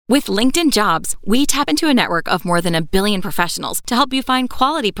With LinkedIn Jobs, we tap into a network of more than 1 billion professionals to help you find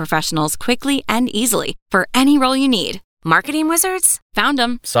quality professionals quickly and easily for any role you need. Marketing wizards? Found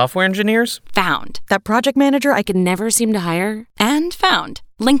them. Software engineers? Found. That project manager I could never seem to hire? And found.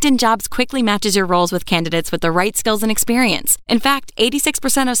 LinkedIn Jobs quickly matches your roles with candidates with the right skills and experience. In fact,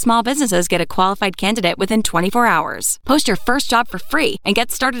 86% of small businesses get a qualified candidate within 24 hours. Post your first job for free and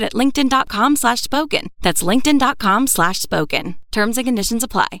get started at linkedin.com/spoken. That's linkedin.com/spoken. Terms and conditions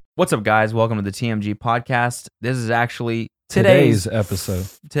apply. What's up, guys? Welcome to the TMG podcast. This is actually Today's episode.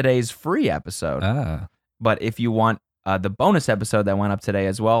 Today's free episode. But if you want the bonus episode that went up today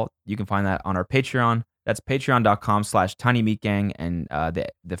as well, you can find that on our Patreon. That's patreon.com/tinymeatgang, and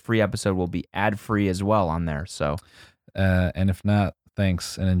the free episode will be ad-free as well on there. So, and if not,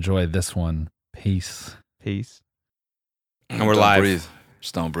 thanks, and enjoy this one. Peace. And we're live. Breathe.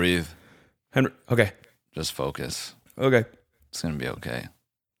 Just don't breathe. Henry, okay. Just focus. Okay. It's gonna be okay.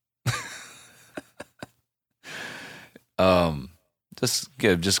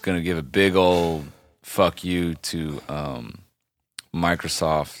 Just gonna give a big old fuck you to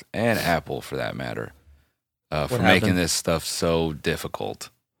Microsoft and Apple, for that matter, for making this stuff so difficult.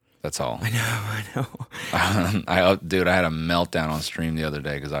 That's all. I know. I had a meltdown on stream the other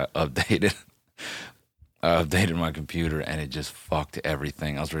day because I updated my computer and it just fucked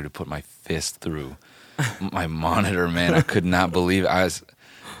everything. I was ready to put my fist through my monitor, man. I could not believe it. I was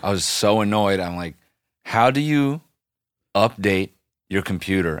so annoyed. I'm like, how do you update your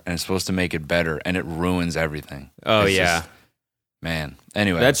computer and it's supposed to make it better and it ruins everything? Oh, it's yeah. Just, man.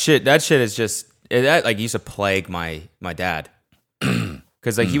 Anyway. That shit is just, that like used to plague my dad.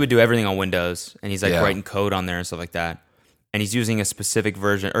 Because like he would do everything on Windows and he's like writing code on there and stuff like that. And he's using a specific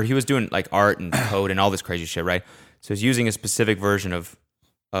version, or he was doing like art and code and all this crazy shit, right? So he's using a specific version of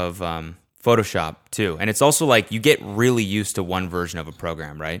Photoshop too. And it's also like you get really used to one version of a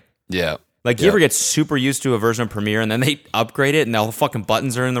program, right? Yeah. Like, you ever get super used to a version of Premiere and then they upgrade it and all the fucking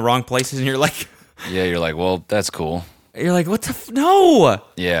buttons are in the wrong places and you're like... Yeah, you're like, well, that's cool. You're like, what the... No!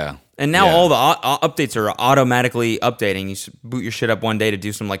 Yeah. And now all the updates are automatically updating. You boot your shit up one day to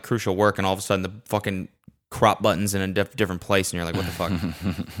do some, like, crucial work and all of a sudden the fucking crop button's in a different place and you're like, what the fuck?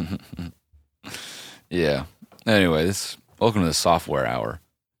 Yeah. Anyway, welcome to the software hour.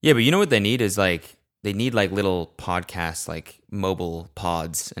 Yeah, but you know what they need is, like... They need like little podcasts, like mobile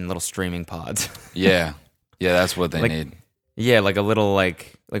pods and little streaming pods. Yeah, that's what they need. Yeah, like a little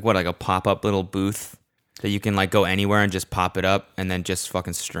like a pop-up little booth that you can like go anywhere and just pop it up and then just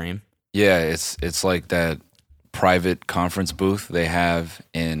fucking stream. Yeah, it's like that private conference booth they have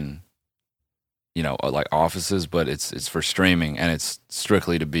in, like offices, but it's for streaming and it's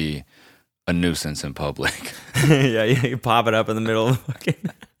strictly to be a nuisance in public. Yeah, you pop it up in the middle of the fucking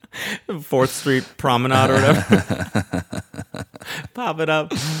 4th Street Promenade or whatever. Pop it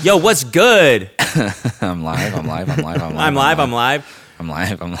up. Yo, what's good? I'm live. I'm live.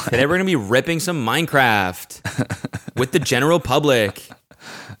 Today we're going to be ripping some Minecraft with the general public.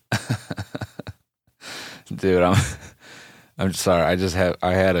 Dude, I'm sorry.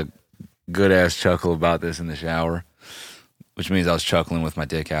 I had a good ass chuckle about this in the shower, which means I was chuckling with my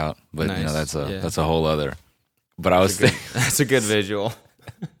dick out, but nice. That's a whole other. But I was thinking that's a good visual.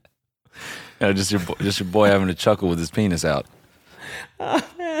 Just your boy having a chuckle with his penis out. A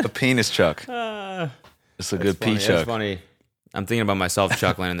penis chuck. It's a good pee chuck. That's funny. I'm thinking about myself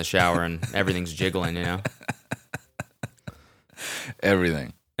chuckling in the shower and everything's jiggling,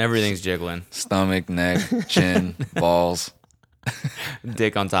 Everything's jiggling. Stomach, neck, chin, balls.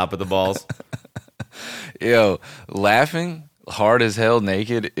 Dick on top of the balls. Yo, laughing hard as hell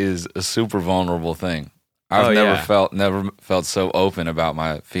naked is a super vulnerable thing. I've never felt so open about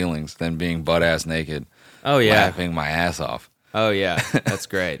my feelings than being butt ass naked. Oh yeah, laughing my ass off. Oh yeah, that's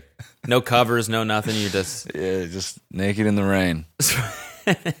great. No covers, no nothing. You're just just naked in the rain.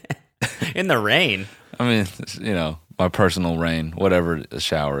 In the rain. I mean, my personal rain, whatever a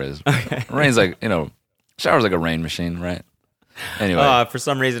shower is. Okay. Rain's like shower's like a rain machine, right? Anyway, for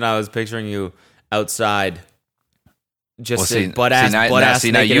some reason I was picturing you outside, just butt ass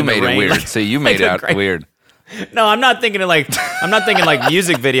naked now you in the made rain. It weird. See, you made it weird. No, I'm not thinking like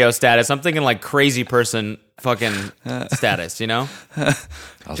music video status. I'm thinking like crazy person fucking status,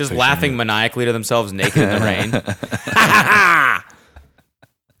 Just laughing maniacally to themselves naked in the rain.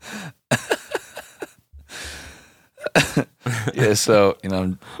 Yeah, so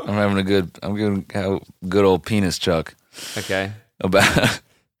I'm having a good old penis chuck. Okay. I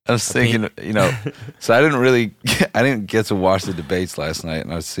was thinking, so I didn't get to watch the debates last night,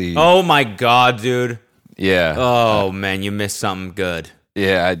 and I see. Oh my god, dude. Yeah. Oh man, you missed something good.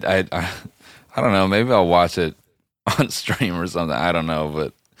 Yeah, I don't know. Maybe I'll watch it on stream or something. I don't know,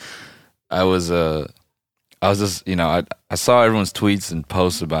 but I was just, I saw everyone's tweets and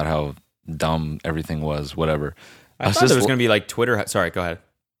posts about how dumb everything was, whatever. I thought there was going to be like Twitter. Sorry, go ahead.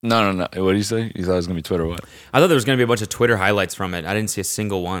 No. What did you say? You thought it was going to be Twitter what? I thought there was going to be a bunch of Twitter highlights from it. I didn't see a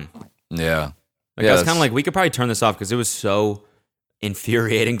single one. Yeah. I was kind of like, we could probably turn this off because it was so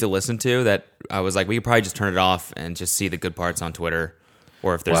infuriating to listen to that I was like, we could probably just turn it off and just see the good parts on Twitter,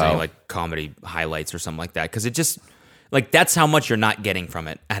 or if there's any like comedy highlights or something like that. Because it just like that's how much you're not getting from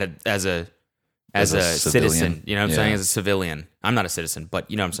it as a citizen. You know what I'm saying? As a civilian, I'm not a citizen,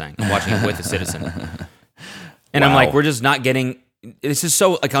 but you know what I'm saying. I'm watching it with a citizen, and I'm like, we're just not getting. This is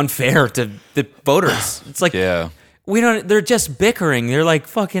so like unfair to the voters. It's like we don't. They're just bickering. They're like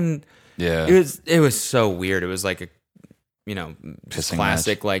fucking. Yeah. It was so weird. It was like a just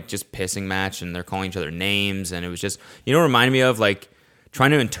classic match. Like just pissing match, and they're calling each other names, and it was just it reminded me of like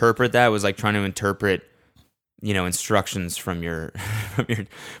trying to interpret that was like trying to interpret instructions from your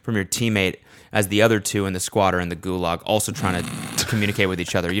from your teammate as the other two in the squad are in the gulag also trying to communicate with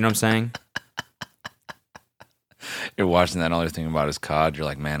each other. You know what I'm saying? You're watching that and all you're thinking about is COD. You're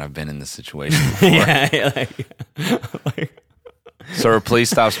like, man, I've been in this situation before. Sir, please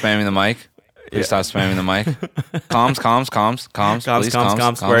stop spamming the mic. Please stop spamming the mic. Comms.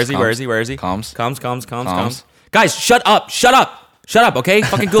 Where is he? Comms. Guys, shut up, okay?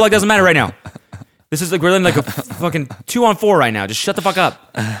 Fucking gulag doesn't matter right now. This is like, we're in like a fucking 2-on-4 right now. Just shut the fuck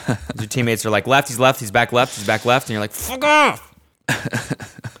up. Your teammates are like, he's back left, and you're like, fuck off.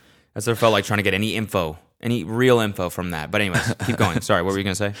 That's what it felt like trying to get any real info from that. But anyways, keep going. Sorry, what were you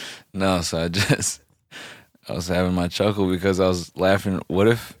going to say? No, so I was having my chuckle because I was laughing. What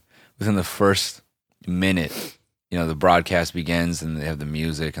if within the first minute, the broadcast begins and they have the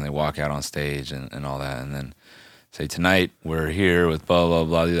music and they walk out on stage and all that, and then say, tonight we're here with blah, blah,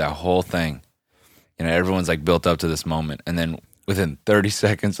 blah, do that whole thing. Everyone's like built up to this moment. And then within 30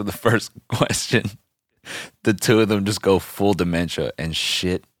 seconds of the first question, the two of them just go full dementia and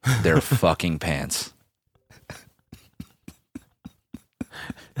shit their fucking pants.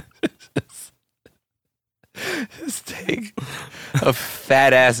 Just take a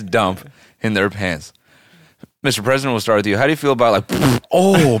fat ass dump in their pants. Mr. President, we'll start with you. How do you feel about like,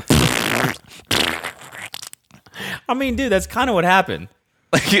 oh? I mean, dude, that's kind of what happened.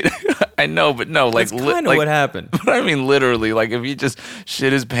 Like, I know, but no, like that's kind of what happened. But I mean, literally, like if he just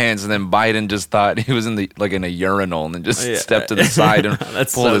shit his pants and then Biden just thought he was in a urinal and then just stepped to the side and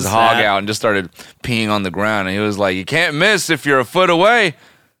pulled his hog out and just started peeing on the ground, and he was like, "You can't miss if you're a foot away."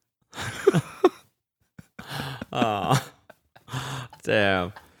 Oh,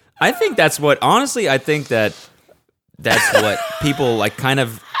 damn. I think that's what, honestly, that's what people like kind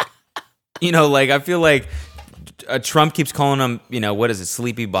of, like I feel like Trump keeps calling him, what is it,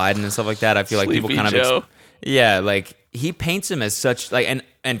 Sleepy Biden and stuff like that. I feel like Sleepy people kind Joe. of, like he paints him as such, like,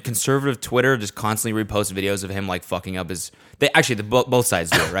 and conservative Twitter just constantly reposts videos of him like fucking up both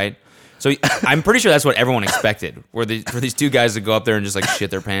sides do it, right? So I'm pretty sure that's what everyone expected, for these two guys to go up there and just like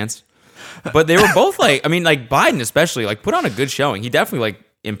shit their pants. But they were both like, I mean, like Biden especially, like put on a good showing. He definitely like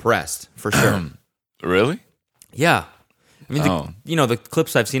impressed for sure. Really? Yeah. I mean, the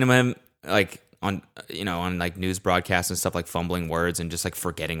clips I've seen of him like on like news broadcasts and stuff, like fumbling words and just like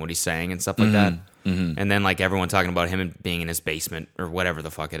forgetting what he's saying and stuff like that. Mm-hmm. And then like everyone talking about him being in his basement or whatever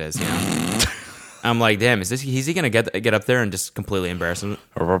the fuck it is. I'm like, damn, is he gonna get up there and just completely embarrass himself?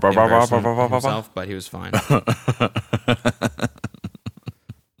 But he was fine.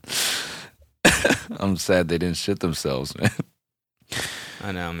 I'm sad they didn't shit themselves, man.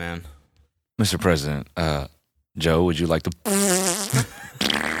 I know, man. Mr. President, Joe, would you like to?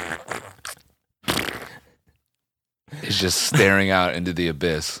 He's just staring out into the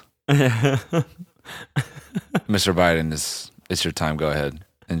abyss. Mr. Biden, it's your time. Go ahead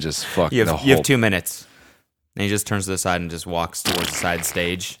and just fuck you have 2 minutes. And he just turns to the side and just walks towards the side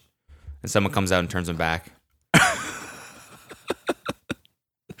stage. And someone comes out and turns him back.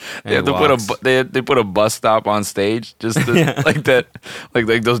 They have to they put a bus stop on stage just to, like that, like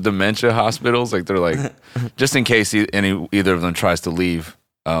those dementia hospitals. Like they're like, just in case either of them tries to leave,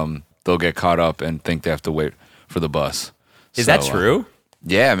 they'll get caught up and think they have to wait for the bus. Is that true?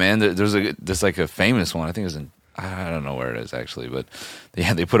 Yeah, man. There's like a famous one. I think it was I don't know where it is actually, but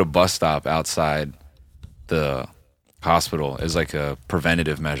they put a bus stop outside the hospital as like a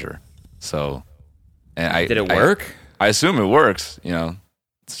preventative measure. So, and did it work? I assume it works.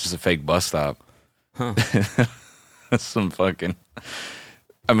 It's just a fake bus stop. Huh. Some fucking.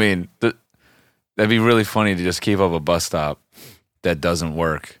 I mean, that'd be really funny to just keep up a bus stop that doesn't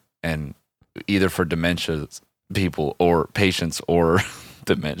work, and either for dementia people or patients or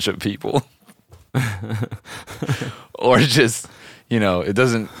dementia people, or just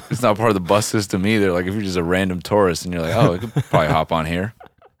it's not part of the bus system either. Like if you're just a random tourist and you're like, oh, I could probably hop on here.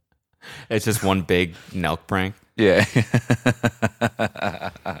 It's just one big Nelk prank. Yeah.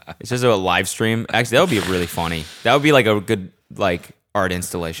 It's just a live stream. Actually, that would be really funny. That would be like a good like art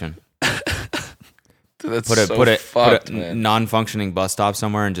installation. Dude, that's put a man. non-functioning bus stop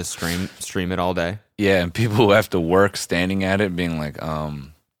somewhere and just stream it all day. Yeah, and people who have to work standing at it being like,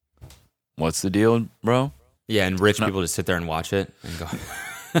 what's the deal, bro? Yeah, and rich people just sit there and watch it and go.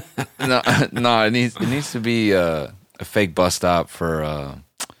 No, it needs to be a fake bus stop for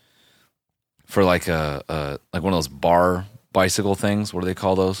like a like one of those bar bicycle things. What do they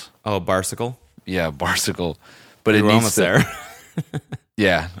call those? Oh, barsicle. Yeah, barsicle. But We're almost there.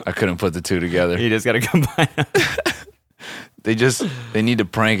 Yeah, I couldn't put the two together. You just got to combine them. They need to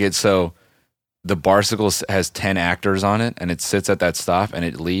prank it so the barsicle has 10 actors on it and it sits at that stop and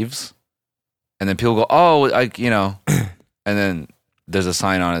it leaves. And then people go, oh, and then there's a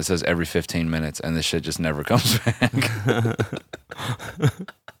sign on it that says every 15 minutes and this shit just never comes back.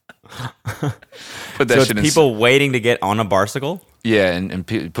 Put that so shit it's people waiting to get on a barsicle? Yeah, and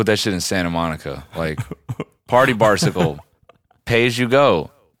put that shit in Santa Monica. Like, party barsicle, pay as you go.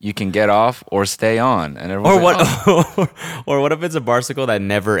 You can get off or stay on. And or what? Oh. Or what if it's a barsicle that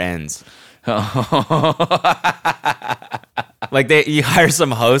never ends? Like you hire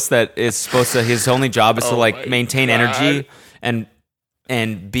some host that is supposed to, his only job is to like maintain energy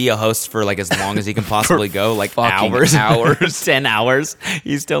and be a host for like as long as he can possibly go, like hours, 10 hours.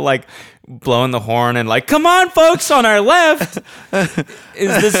 He's still like blowing the horn and like, come on, folks, on our left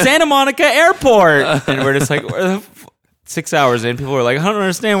is the Santa Monica airport. And we're just like, 6 hours in, people are like, I don't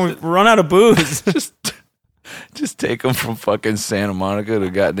understand, we've run out of booze. Just take them from fucking Santa Monica to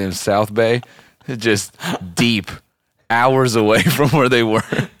goddamn South Bay. Just deep. Hours away from where they were.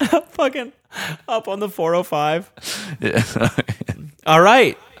 Fucking up on the 405. Yeah. All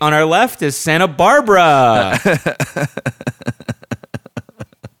right. On our left is Santa Barbara.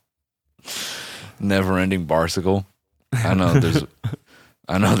 Never-ending barsicle. I know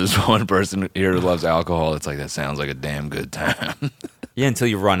there's one person here who loves alcohol. It's like, that sounds like a damn good time. Yeah, until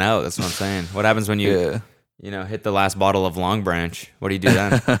you run out. That's what I'm saying. What happens when you hit the last bottle of Long Branch? What do you do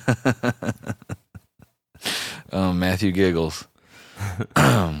then? Oh, Matthew Giggles.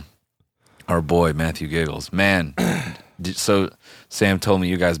 Our boy, Matthew Giggles. Man, so Sam told me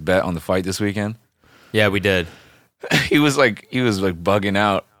you guys bet on the fight this weekend? Yeah, we did. He was bugging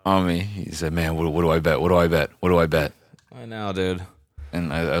out on me. He said, man, what do I bet? What do I bet? What do I bet? I know, dude.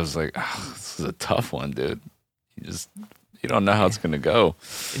 And I was like, this is a tough one, dude. You don't know how it's going to go.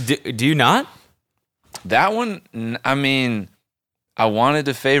 Do you not? That one, I mean, I wanted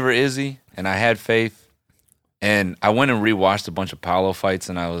to favor Izzy, and I had faith. And I went and rewatched a bunch of Paulo fights,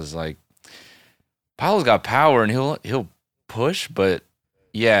 and I was like, Paulo's got power, and he'll push. But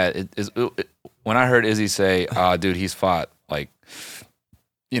yeah, when I heard Izzy say, dude, he's fought like,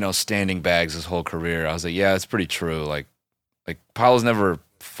 standing bags his whole career, I was like, yeah, it's pretty true. Like Paulo's never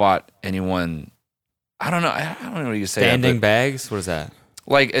fought anyone. I don't know what you say. Standing bags? What is that?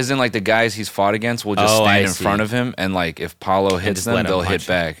 Like, as in, like, the guys he's fought against will just stand in front of him, and, like, if Paulo hits them, they'll hit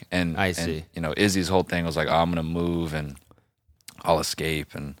back. And I see. And, Izzy's whole thing was like, oh, I'm going to move, and I'll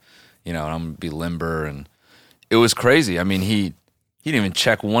escape, and, and I'm going to be limber, and it was crazy. I mean, he didn't even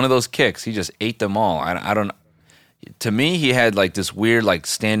check one of those kicks. He just ate them all. I don't. To me, he had, like, this weird, like,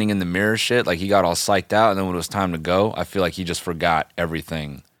 standing in the mirror shit. Like, he got all psyched out, and then when it was time to go, I feel like he just forgot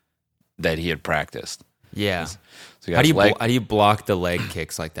everything that he had practiced. Yeah. So how do you block the leg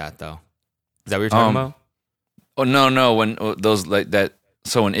kicks like that, though? Is that what you're talking about? Oh, no. When those like that,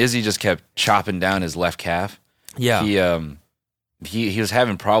 so when Izzy just kept chopping down his left calf, yeah, he was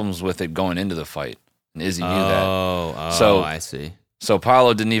having problems with it going into the fight, and Izzy knew that. Oh, so I see. So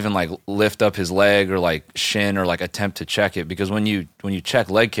Paulo didn't even like lift up his leg or like shin or like attempt to check it, because when you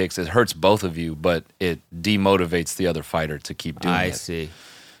check leg kicks, it hurts both of you, but it demotivates the other fighter to keep doing it. I see.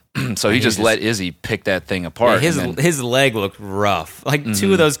 So he just let Izzy pick that thing apart. Yeah, his leg looked rough. Like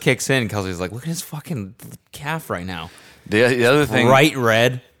two of those kicks in, Kelsey's like, look at his fucking calf right now. The other thing, bright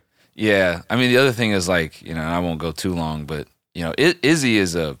red. Yeah, I mean the other thing is like, I won't go too long, but Izzy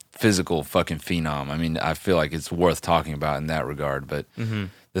is a physical fucking phenom. I mean, I feel like it's worth talking about in that regard. But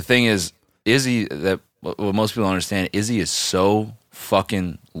the thing is, Izzy, that what most people don't understand, Izzy is so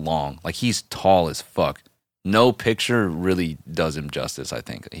fucking long. Like, he's tall as fuck. No picture really does him justice, I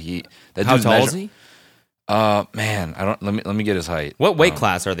think. How tall is he? Man, I don't. Let me get his height. What weight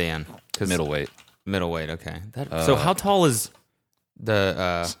class are they in? Middleweight. Middleweight. Okay. So how tall is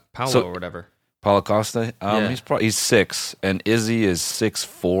the Paulo or whatever? Paulo Costa. He's 6, and Izzy is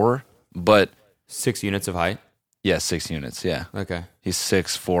 6'4", but 6 units of height. Yeah, 6 units. Yeah. Okay. He's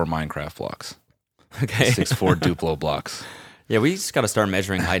 6'4" Minecraft blocks. Okay. 6'4" Duplo blocks. Yeah, we just got to start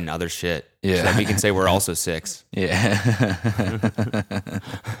measuring height and other shit. Yeah. So that we can say we're also 6. Yeah.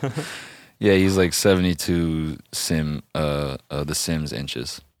 Yeah, he's like 72 the Sims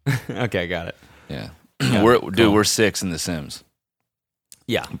inches. Okay, got it. Yeah. Yeah, we're 6 in the Sims.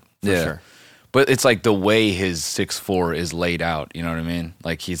 Yeah, for Yeah. sure. But it's like the way his 6'4" is laid out, you know what I mean?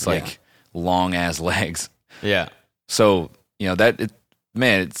 Like he's like long ass legs. Yeah. So, you know,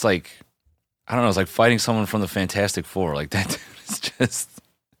 it's like, I don't know, it's like fighting someone from the Fantastic Four. Like that dude is just,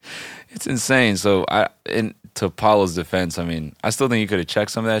 it's insane. So to Paulo's defense, I mean, I still think he could have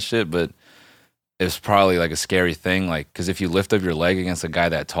checked some of that shit, but it's probably like a scary thing. Like, cause if you lift up your leg against a guy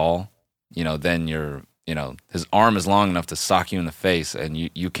that tall, you know, then his arm is long enough to sock you in the face and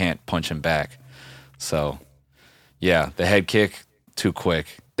you can't punch him back. So yeah, the head kick, too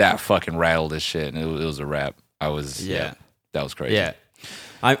quick. That fucking rattled his shit, and it was a wrap. That was crazy. Yeah.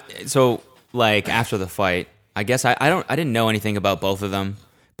 So like after the fight, I guess I didn't know anything about both of them,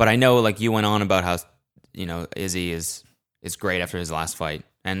 but I know like you went on about how, you know, Izzy is great after his last fight,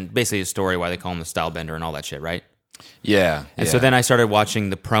 and basically his story why they call him the style bender and all that shit, right? Yeah. And so then I started watching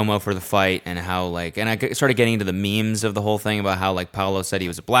the promo for the fight and how like, and I started getting into the memes of the whole thing about how like Paulo said he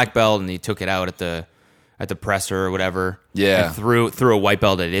was a black belt and he took it out at the presser or whatever. Yeah. And threw a white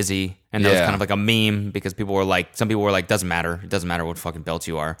belt at Izzy. And that was kind of like a meme because some people were like, doesn't matter. It doesn't matter what fucking belt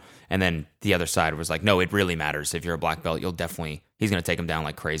you are. And then the other side was like, no, it really matters. If you're a black belt, he's going to take him down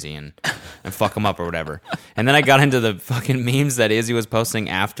like crazy and fuck him up or whatever. And then I got into the fucking memes that Izzy was posting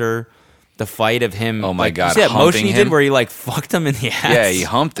after the fight of him. Oh my like, God. You see that motion he him? did where he like fucked him in the ass? Yeah, he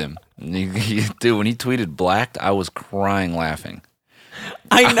humped him. Dude, when he tweeted blacked, I was crying laughing.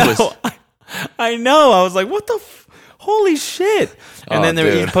 I know. I know. I was like, what the holy shit. And then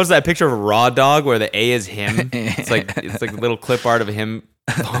he posted that picture of a raw dog where the A is him. It's like a little clip art of him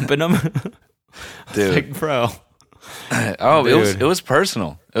bumping him. Dude. Like, bro. Oh, it was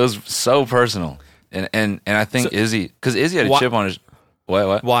personal. It was so personal. And I think Izzy, because Izzy had a chip on his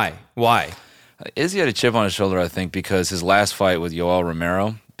what? Why? Izzy had a chip on his shoulder, I think, because his last fight with Yoel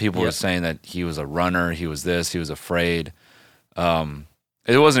Romero, people were saying that he was a runner, he was this, he was afraid.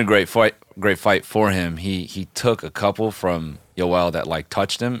 It wasn't a great fight for him. He took a couple from Yoel that like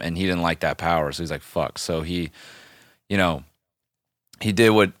touched him, and he didn't like that power, so he's like, fuck. So he did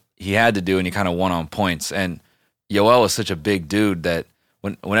what he had to do, and he kind of won on points. And Yoel was such a big dude that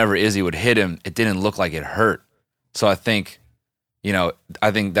whenever Izzy would hit him, it didn't look like it hurt. So I think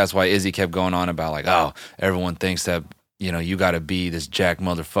that's why Izzy kept going on about like, oh, everyone thinks that, you know, you got to be this jack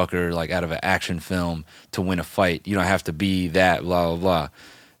motherfucker like out of an action film to win a fight. You don't have to be that, blah, blah, blah.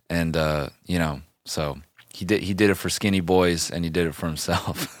 And, so he did it for skinny boys, and he did it for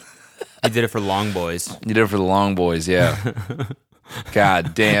himself. He did it for long boys. He did it for the long boys, yeah.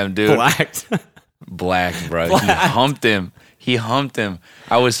 God damn, dude. Black, bro. Blacked. He humped him.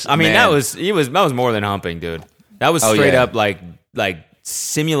 That was more than humping, dude. That was straight up like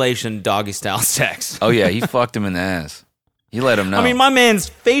simulation doggy style sex. Oh yeah, he fucked him in the ass. He let him know. I mean, my man's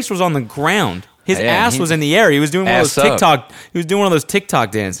face was on the ground. His ass was in the air. He was doing one of those TikTok. He was doing one of those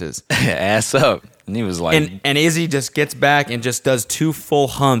TikTok dances. Ass up, and he was like, and Izzy just gets back and just does 2 full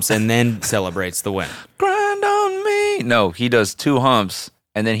humps and then celebrates the win. Grind on me. No, he does 2 humps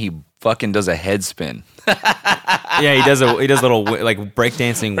and then he fucking does a head spin. Yeah, he does a little like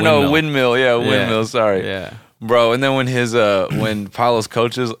breakdancing windmill. No, windmill. Yeah, windmill. Sorry. Yeah. Bro, and then when when Paulo's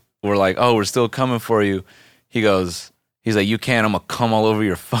coaches were like, "Oh, we're still coming for you," he's like, "You can't. I'm gonna come all over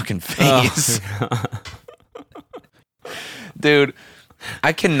your fucking face." Oh, dude,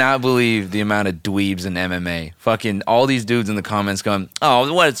 I cannot believe the amount of dweebs in MMA. Fucking all these dudes in the comments going,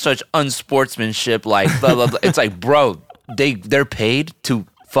 "Oh, what such unsportsmanship!" Like blah blah blah. It's like, bro, they're paid to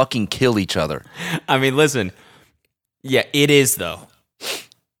fucking kill each other. I mean, listen. Yeah, it is though.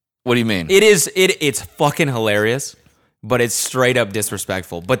 What do you mean? It is. It's fucking hilarious, but it's straight up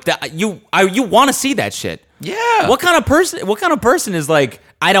disrespectful. But you want to see that shit. Yeah. What kind of person is like,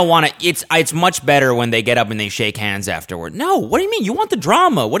 I don't want to. It's much better when they get up and they shake hands afterward. No. What do you mean? You want the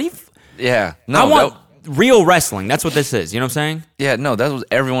drama? What do you? Yeah. No. I want real wrestling. That's what this is. You know what I'm saying? Yeah. No. That was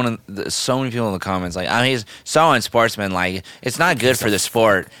everyone. So many people in the comments like, I mean, he's so unsportsmanlike. It's not good for the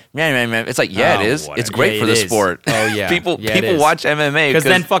sport. It's like, it is. Whatever. It's great for the sport. Oh yeah. people watch MMA because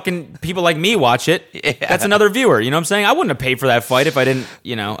then fucking people like me watch it. Yeah. That's another viewer. You know what I'm saying? I wouldn't have paid for that fight if I didn't.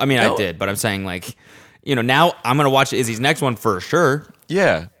 You know. I mean, I did, but I'm saying like, you know, now I'm gonna watch Izzy's next one for sure.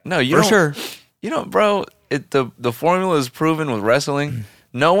 Yeah. No. You don't. You know, bro. The formula is proven with wrestling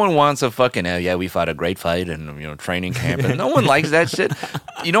No one wants a fucking, we fought a great fight and, training camp. And no one likes that shit.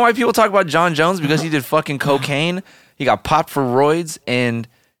 You know why people talk about John Jones? Because he did fucking cocaine. He got popped for roids and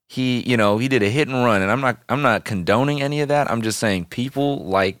he did a hit and run. And I'm not condoning any of that. I'm just saying people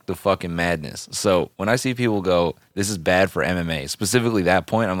like the fucking madness. So when I see people go, this is bad for MMA, specifically that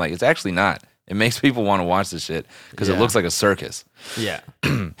point, I'm like, it's actually not. It makes people want to watch this shit because it looks like a circus. Yeah.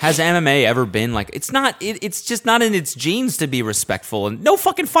 Has MMA ever been like, it's just not in its genes to be respectful, and no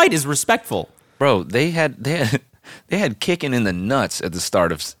fucking fight is respectful. Bro, they had kicking in the nuts at the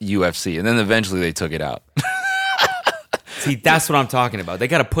start of UFC, and then eventually they took it out. See, that's what I'm talking about. They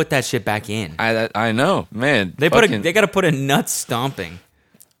got to put that shit back in. I know, man. They got to put a nut stomping.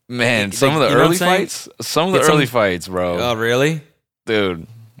 Man, some of the early fights, bro. Oh, really? Dude,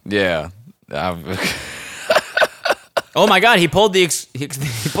 yeah. Oh my God! He pulled the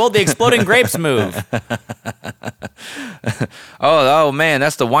exploding grapes move. Oh man,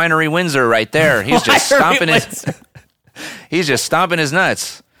 that's the Winery Windsor right there. He's just stomping his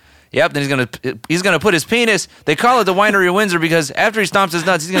nuts. Yep. Then he's gonna put his penis. They call it the Winery Windsor because after he stomps his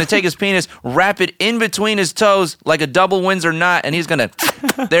nuts, he's gonna take his penis, wrap it in between his toes like a double Windsor knot, and he's gonna.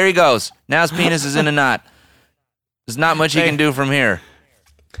 There he goes. Now his penis is in a knot. There's not much he can do from here.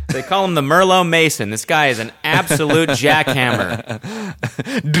 They call him the Merlot Mason. This guy is an absolute jackhammer.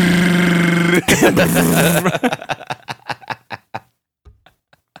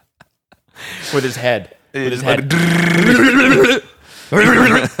 With his head. With his head.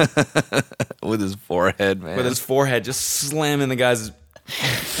 With his forehead, man. With his forehead, just slamming the guy's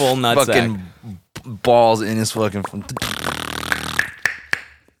full nutsack. Fucking balls in his fucking...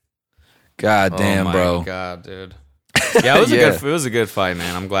 God damn, bro. Oh my God, dude. Yeah, it was a good fight,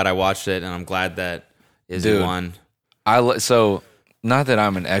 man. I'm glad I watched it, and I'm glad that Izzy won. So, not that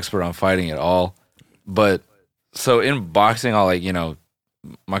I'm an expert on fighting at all, but so in boxing, I'll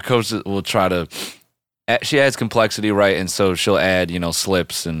my coach will try to. She adds complexity, right, and so she'll add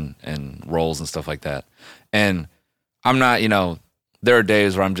slips and rolls and stuff like that. And I'm not, there are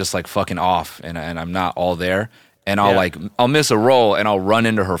days where I'm just like fucking off, and I'm not all there, and I'll miss a roll and I'll run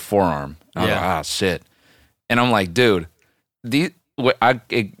into her forearm. And I'm like, shit. And I'm like, dude, it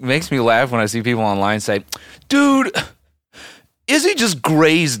makes me laugh when I see people online say, dude, Izzy just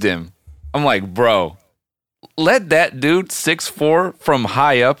grazed him. I'm like, bro, let that dude 6'4" from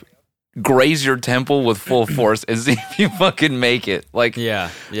high up graze your temple with full force and see if you fucking make it. Like, I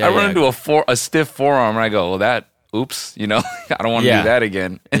run into a stiff forearm and I go, well, oops, I don't want to do that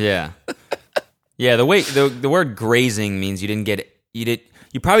again. Yeah. Yeah, the word grazing means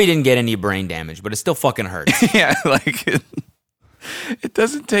you probably didn't get any brain damage, but it still fucking hurts. Yeah, like it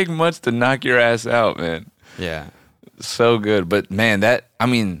doesn't take much to knock your ass out, man. Yeah. So good. But man, that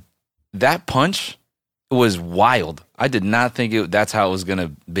punch was wild. I did not think that's how it was going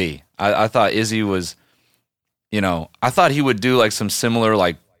to be. I thought Izzy was, I thought he would do like some similar,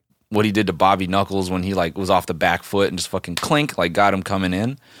 like what he did to Bobby Knuckles when he like was off the back foot and just fucking clink, like got him coming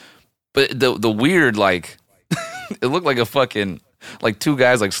in. But the weird, like, it looked like a fucking... like two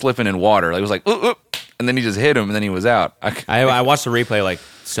guys like slipping in water. Like, it was like, and then he just hit him, and then he was out. I watched the replay like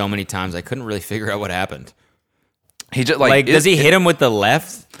so many times. I couldn't really figure out what happened. He just does he hit him with the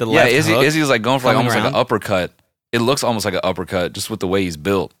left? Izzy was like going for like almost like an uppercut. It looks almost like an uppercut just with the way he's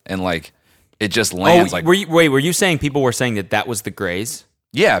built, and like it just lands. Like, were you saying people were saying that was the graze?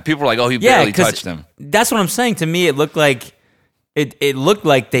 Yeah, people were like, oh, he barely touched him. That's what I'm saying. To me, it looked like it looked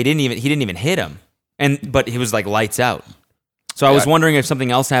like he didn't even hit him, but he was like lights out. So I was wondering if something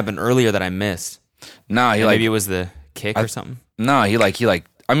else happened earlier that I missed. Nah, maybe it was the kick or something. No, he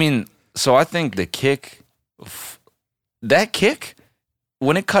I mean, so I think the kick, that kick,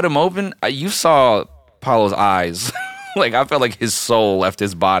 when it cut him open, you saw Paulo's eyes. Like, I felt like his soul left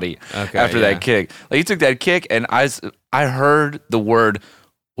his body after that kick. Like, he took that kick, and I heard the word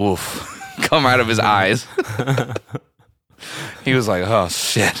 "oof" come out of his eyes. He was like, "Oh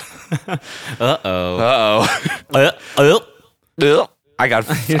shit." I got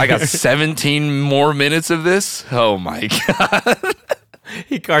 17 more minutes of this. Oh my God.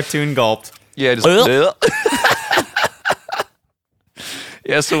 He cartoon gulped. Yeah, just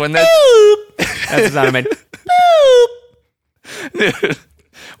yeah, so when that's the sound I made. Dude,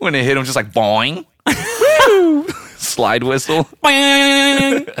 when it hit him, just like boing. Slide whistle.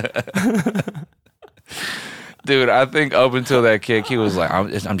 Dude, I think up until that kick, he was like,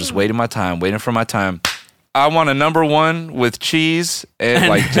 I'm just waiting for my time. I want a number one with cheese, and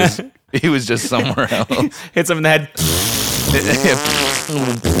like he was just somewhere else. Hits him in the head.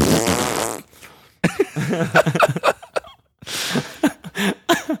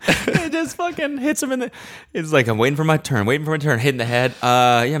 It just fucking hits him in the. It's like I'm waiting for my turn, hitting the head.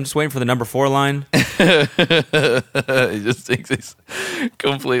 Yeah, I'm just waiting for the number 4 line. He just thinks he's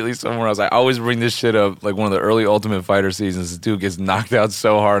completely somewhere else. I always bring this shit up. Like one of the early Ultimate Fighter seasons, this dude gets knocked out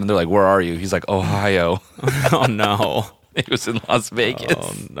so hard, and they're like, "Where are you?" He's like, "Ohio." Oh no. He was in Las Vegas.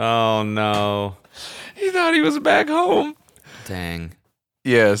 Oh no. He thought he was back home. Dang.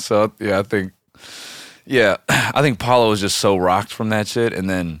 Yeah. So I think Paulo was just so rocked from that shit, and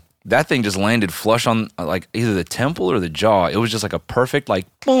then that thing just landed flush on like either the temple or the jaw. It was just like a perfect like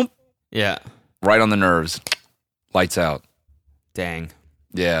boom. Yeah. Right on the nerves. Lights out. Dang.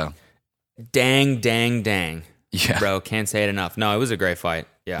 Yeah. Dang. Yeah. Bro, can't say it enough. No, it was a great fight.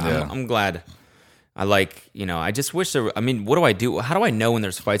 Yeah. I'm glad. I like, I just wish what do I do? How do I know when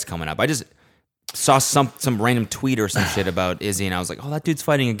there's fights coming up? I just saw some random tweet or some shit about Izzy, and I was like, oh, that dude's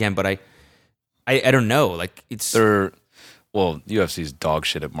fighting again, but I don't know. Like, it's... UFC's dog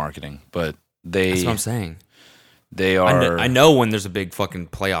shit at marketing, but That's what I'm saying. They are... I know when there's a big fucking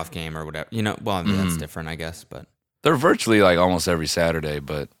playoff game or whatever. That's different, I guess, but... They're virtually like almost every Saturday,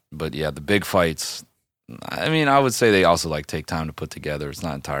 but yeah, the big fights... I would say they also like take time to put together. It's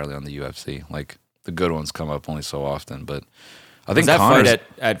not entirely on the UFC. Like, the good ones come up only so often, but I think that Connor's... fight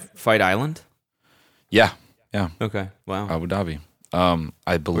at Fight Island? Yeah. Okay, wow. Abu Dhabi.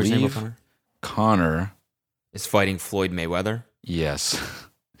 I believe Connor is fighting Floyd Mayweather. Yes.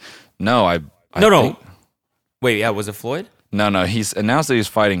 No. No. Wait, yeah, was it Floyd? No. He's announced that he's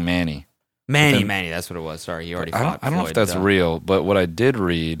fighting Manny. Manny, that's what it was. Sorry, he already fought. I don't know if that's real, but what I did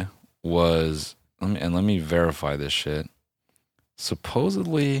read was, let me verify this shit.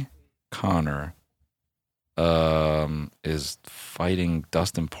 Supposedly, Connor is fighting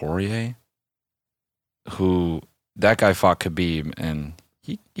Dustin Poirier, who that guy fought Khabib, and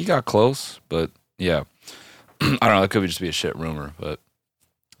he got close, but yeah, I don't know. It could just be a shit rumor, but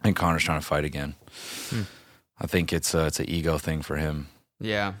I think Connor's trying to fight again. I think it's an ego thing for him.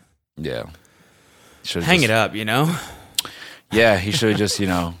 Yeah. Hang it up, Yeah, he should have just,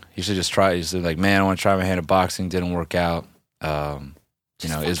 he should just try. He's like, man, I want to try my hand at boxing. Didn't work out.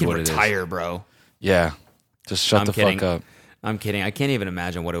 Is what it is. Retire, bro. Yeah, just shut the fuck up. I'm kidding. I can't even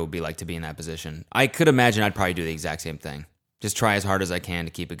imagine what it would be like to be in that position. I could imagine I'd probably do the exact same thing. Just try as hard as I can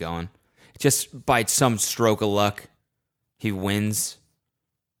to keep it going. Just by some stroke of luck, he wins,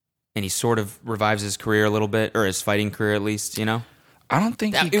 and he sort of revives his career a little bit, or his fighting career at least. I don't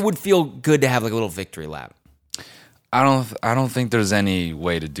think it would feel good to have like a little victory lap. I don't think there's any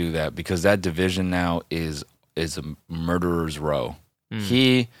way to do that because that division now is a murderer's row.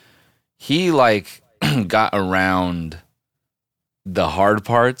 He like got around the hard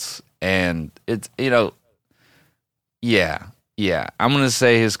parts, and it's yeah. I'm gonna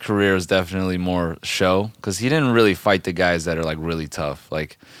say his career is definitely more show because he didn't really fight the guys that are like really tough,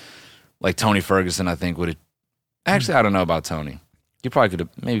 like Tony Ferguson. I think would have. Actually, I don't know about Tony. He probably could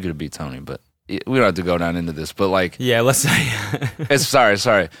have beat Tony, but we don't have to go down into this. But like, yeah, let's say. It's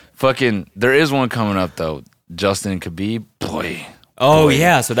sorry. Fucking, there is one coming up though. Justin and Khabib, boy. Oh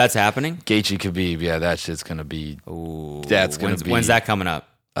yeah, so that's happening. Gaethje Khabib, yeah, that shit's gonna be. Ooh, be. When's that coming up?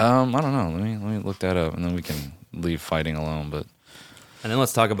 I don't know. Let me look that up, and then we can leave fighting alone. But and then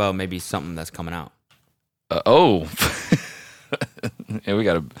let's talk about maybe something that's coming out. Yeah, we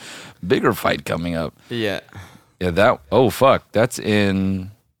got a bigger fight coming up. Yeah. Yeah, fuck. That's in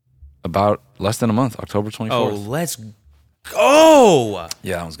about less than a month, October 24th. Oh, let's go.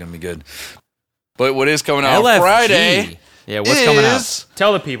 Yeah, that one's going to be good. But what is coming out LFG. Friday? Yeah, what's coming out?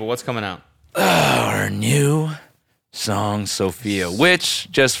 Tell the people what's coming out. Our new song, Sophia, which,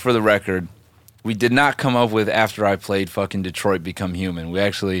 just for the record, we did not come up with after I played fucking Detroit Become Human.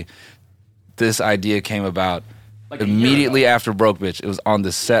 This idea came about like immediately after Broke Bitch. It was on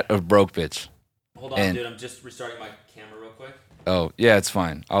the set of Broke Bitch. Hold on, dude. I'm just restarting my camera real quick. Oh, yeah, it's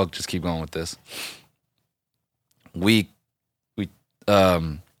fine. I'll just keep going with this. We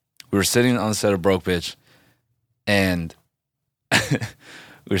were sitting on the set of Broke Bitch, and we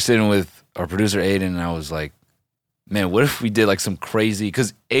were sitting with our producer Aiden, and I was like, man, what if we did like some crazy,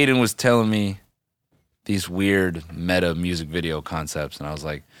 because Aiden was telling me these weird meta music video concepts, and I was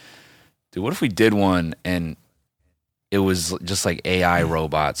like, dude, what if we did one and it was just like AI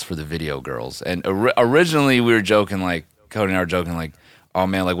robots for the video girls? And originally we were joking, like, Cody and I were joking, like, oh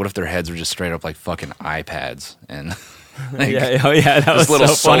man, like what if their heads were just straight up like fucking iPads and like, that was little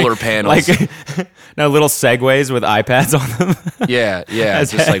so solar funny. panels, like no little segways with iPads on them. yeah,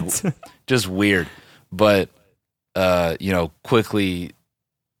 As just heads. like just weird. But quickly,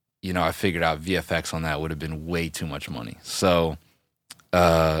 I figured out VFX on that would have been way too much money. So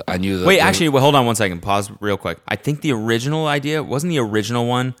I knew that. Wait, hold on one second. Pause real quick. I think the original idea wasn't the original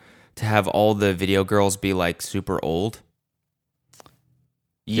one to have all the video girls be like super old.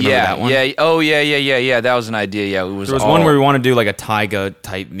 Yeah, yeah. Oh, yeah. That was an idea. Yeah, there was one where we want to do like a Tyga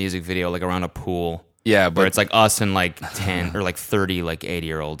type music video, like around a pool. Yeah, but where it's like us and like 10 or like 30, like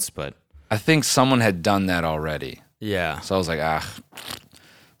 80-year-olds. But I think someone had done that already. Yeah. So I was like,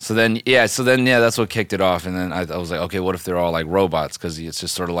 So then, that's what kicked it off. And then I was like, okay, what if they're all like robots? Because it's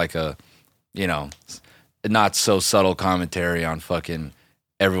just sort of like a, not so subtle commentary on fucking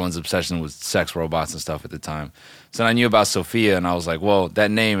everyone's obsession with sex robots and stuff at the time. So I knew about Sophia, and I was like, well,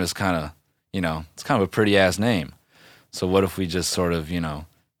 that name is kind of, it's kind of a pretty ass name. So what if we just sort of,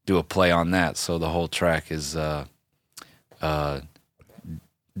 do a play on that? So the whole track is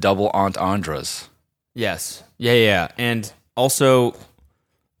double entendres. Yes. Yeah. And also,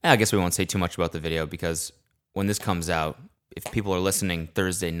 I guess we won't say too much about the video because when this comes out, if people are listening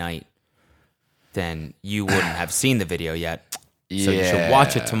Thursday night, then you wouldn't have seen the video yet. So you should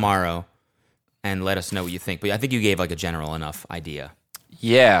watch it tomorrow and let us know what you think. But I think you gave like a general enough idea.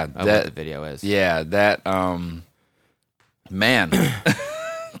 Yeah, of what the video is. Yeah, that man,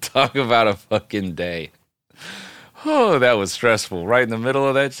 talk about a fucking day. Oh, that was stressful. Right in the middle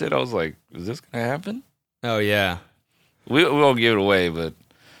of that shit, I was like, is this gonna happen? Oh yeah. We won't give it away, but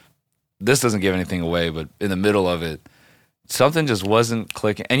this doesn't give anything away. But in the middle of it, something just wasn't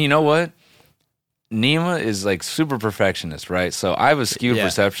clicking. And you know what? Nima is like super perfectionist, right? So I have a skewed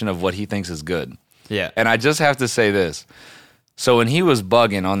perception of what he thinks is good. Yeah. And I just have to say this. So when he was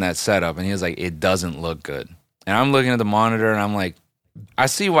bugging on that setup and he was like, it doesn't look good. And I'm looking at the monitor and I'm like, I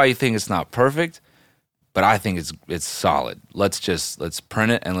see why you think it's not perfect, but I think it's solid. Let's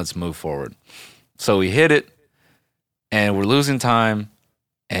print it and let's move forward. So we hit it and we're losing time.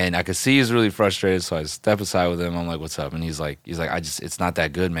 And I could see he's really frustrated, so I step aside with him. I'm like, "What's up?" And he's like, it's not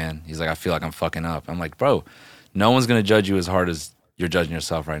that good, man." He's like, "I feel like I'm fucking up." I'm like, "Bro, no one's gonna judge you as hard as you're judging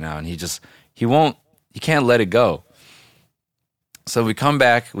yourself right now." And he can't let it go. So we come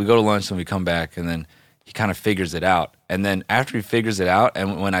back, we go to lunch, and we come back, and then he kind of figures it out. And then after he figures it out,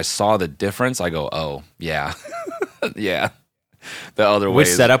 and when I saw the difference, I go, "Oh yeah, yeah." The other way. Which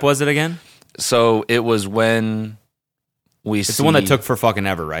setup was it again? So it was when. It's the one that took for fucking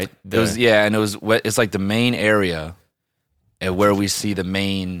ever, right? It's like the main area where we see the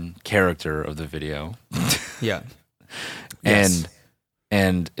main character of the video. Yeah. And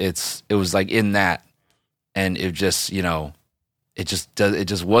it was like in that, and it just, it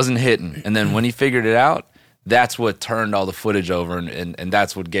just wasn't hitting. And then when he figured it out, that's what turned all the footage over, and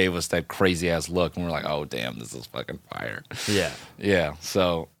that's what gave us that crazy ass look. And we're like, oh damn, this is fucking fire. Yeah. Yeah.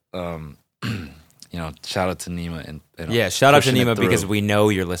 So shout out to Nima and shout out to Nima because we know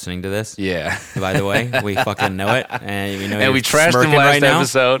you're listening to this. Yeah. By the way, we fucking know it, and we know. And we trashed him last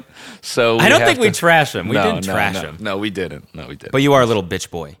episode, so I don't think we trashed him. We didn't trash him. No, we didn't. But you are a little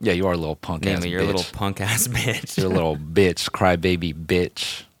bitch boy. Yeah, you are a little punk ass. Nima, you're a little punk ass bitch. You're a little bitch, crybaby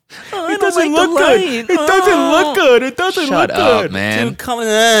bitch. It doesn't look good. It doesn't look good. It doesn't look good. Shut up, man. Dude, come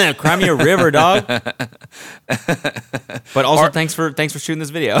on, cry me a river, dog. But also, thanks for shooting this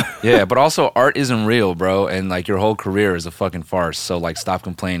video. Yeah, but also, art isn't real, bro, and like your whole career is a fucking farce. So like, stop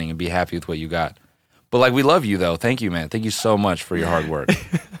complaining and be happy with what you got. But like, we love you though. Thank you, man. Thank you so much for your hard work.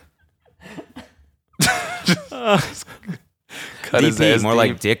 Cut his ass more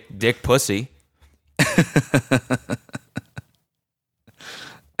like dick pussy.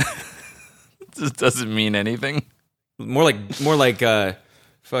 This doesn't mean anything. More like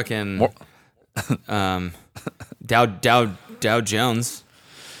fucking Dow Jones.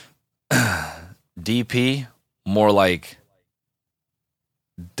 DP, more like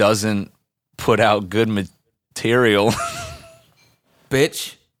doesn't put out good material.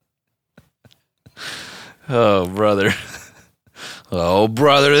 Bitch. Oh, brother. Oh,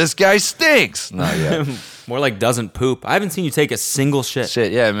 brother, this guy stinks. Not yet. More like doesn't poop. I haven't seen you take a single shit.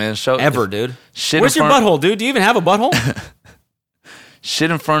 Shit, yeah, man. Dude. Where's your butthole, dude? Do you even have a butthole?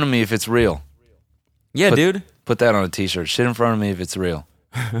 Shit in front of me if it's real. Yeah, dude. Put that on a t-shirt. Shit in front of me if it's real.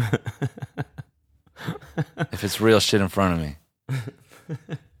 If it's real, shit in front of me.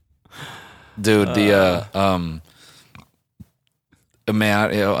 Dude,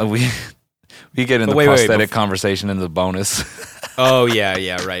 man, we get in the prosthetic conversation in the bonus. Oh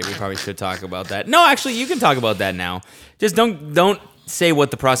yeah, right. We probably should talk about that. No, actually, you can talk about that now. Just don't say what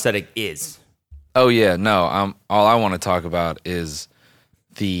the prosthetic is. Oh yeah, no. All I want to talk about is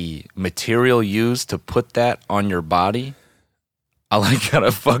the material used to put that on your body. I like got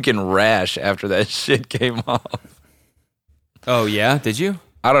a fucking rash after that shit came off. Oh yeah, did you?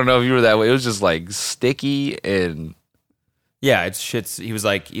 I don't know if you were that way. It was just like sticky and Yeah, it's shits. He's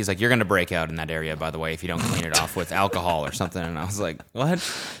like, you're gonna break out in that area, by the way, if you don't clean it off with alcohol or something. And I was like, what?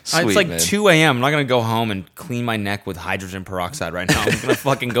 Sweet, it's like man. 2 a.m. I'm not gonna go home and clean my neck with hydrogen peroxide right now. I'm gonna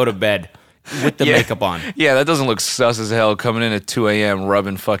fucking go to bed with the makeup on. Yeah, that doesn't look sus as hell. Coming in at 2 a.m.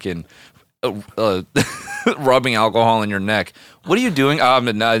 rubbing fucking rubbing alcohol in your neck. What are you doing?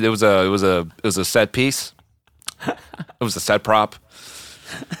 No, it was a set piece. It was a set prop.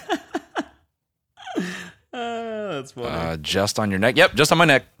 That's funny. Just on your neck. Yep, just on my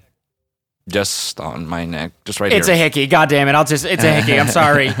neck. Just on my neck. Just right It's here. a hickey. God damn it. It's a hickey. I'm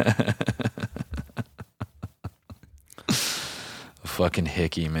sorry. A fucking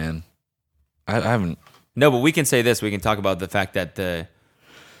hickey, man. I haven't. No, but we can say this. We can talk about the fact that the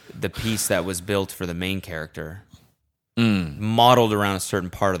piece that was built for the main character modeled around a certain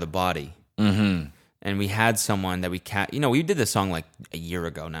part of the body. Mm-hmm. And we had someone that we we did this song like a year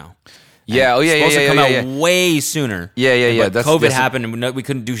ago now. Yeah, It's supposed to come out way sooner. Yeah. But COVID happened and we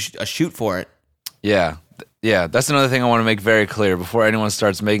couldn't do a shoot for it. Yeah. That's another thing I want to make very clear before anyone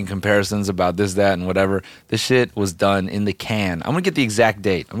starts making comparisons about this, that, and whatever. This shit was done in the can. I'm gonna get the exact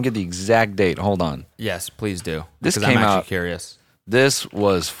date. Hold on. Yes, please do. This because came I'm actually out. curious. This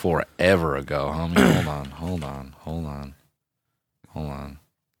was forever ago, homie. Hold on.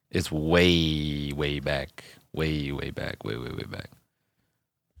 It's way back. Way back.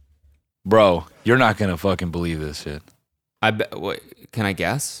 Bro, you're not gonna fucking believe this shit. Can I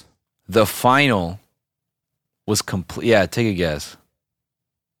guess? The final was complete. Yeah, take a guess.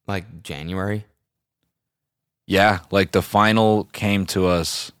 Like January? Yeah, like the final came to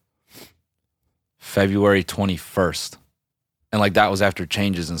us February 21st. And like that was after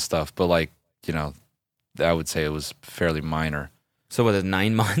changes and stuff. But like, I would say it was fairly minor. So was it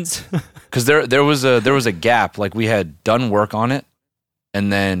 9 months? Because there was a gap. Like we had done work on it,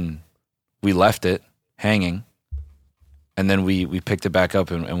 and then we left it hanging, and then we picked it back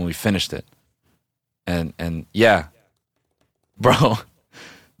up and we finished it. And yeah, bro,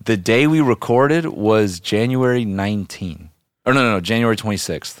 the day we recorded was January 19. Or no, January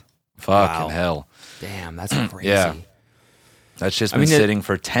 26th. Fucking hell. Damn, that's crazy. Yeah. That shit's been sitting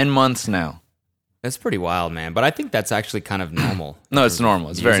for 10 months now. That's pretty wild, man. But I think that's actually kind of normal. No, it's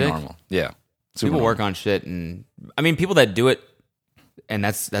normal. It's very normal. Yeah. People work on shit, and I mean, people that do it, and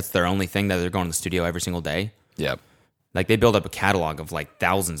that's their only thing, that they're going to the studio every single day. Yeah. Like they build up a catalog of like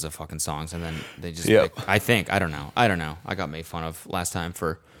thousands of fucking songs, and then they just. I don't know. I got made fun of last time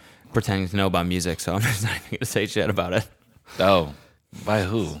for pretending to know about music, so I'm just not even gonna say shit about it. Oh, by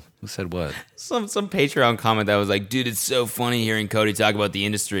who? Who said what? Some Patreon comment that was like, "Dude, it's so funny hearing Cody talk about the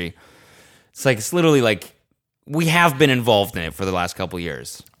industry." It's literally like we have been involved in it for the last couple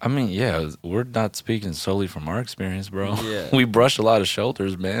years. I mean, yeah, we're not speaking solely from our experience, bro. Yeah. We brush a lot of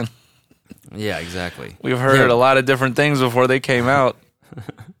shoulders, man. Yeah, exactly. We've heard a lot of different things before they came out.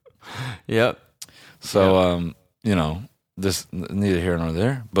 Yep. So, this neither here nor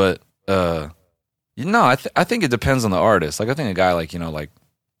there. But, I think it depends on the artist. Like, I think a guy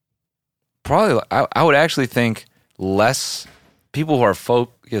probably, I would actually think less people who are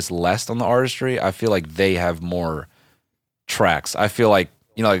focused less on the artistry. I feel like they have more tracks. I feel like,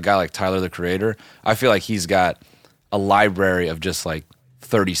 like a guy like Tyler, the Creator, I feel like he's got a library of just like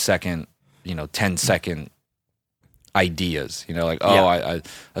 30-second, 10-second ideas. A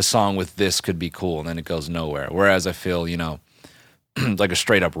song with this could be cool, and then it goes nowhere. Whereas I feel, like a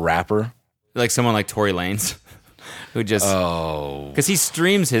straight up rapper, like someone like Tory Lanez, who just because he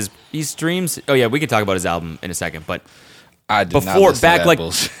streams. Oh yeah, we can talk about his album in a second, but I did not listen to that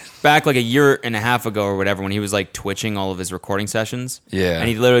bullshit. Back like a year and a half ago or whatever, when he was like twitching all of his recording sessions. Yeah. And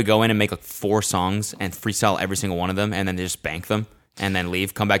he'd literally go in and make like 4 songs and freestyle every single one of them, and then they just bank them and then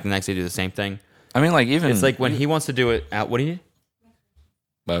leave, come back the next day, do the same thing. I mean, like, even it's like when he wants to do it at, what do you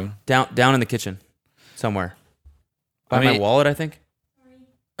need? Down in the kitchen somewhere. By my wallet, I think.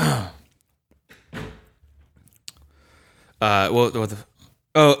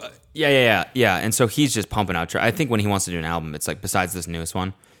 Yeah. And so he's just pumping out. I think when he wants to do an album, it's like, besides this newest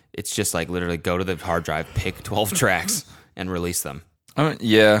one, it's just like literally go to the hard drive, pick 12 tracks, and release them. I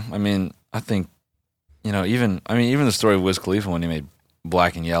think, even the story of Wiz Khalifa when he made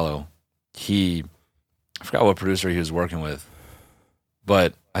Black and Yellow, I forgot what producer he was working with,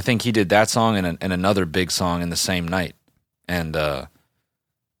 but I think he did that song and another big song in the same night. And he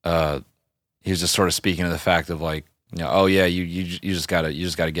was just sort of speaking to the fact of like, you just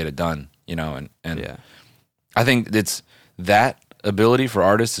gotta get it done, and yeah. I think it's that ability for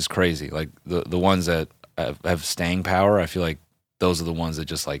artists is crazy. Like the ones that have staying power, I feel like those are the ones that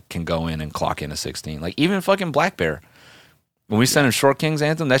just like can go in and clock in a 16. Like even fucking Black Bear, when we sent him Short King's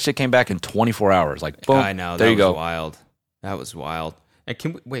Anthem, that shit came back in 24 hours. Like boom, I know there that you go. Was wild. That was wild. And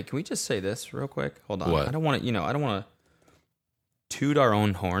can we just say this real quick? Hold on. What? I don't want to toot our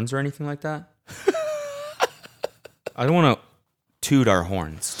own horns or anything like that. I don't want to toot our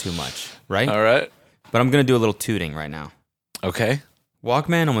horns too much, right? All right. But I'm going to do a little tooting right now. Okay.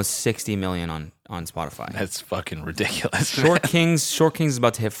 Walkman almost 60 million on Spotify. That's fucking ridiculous. Short Kings is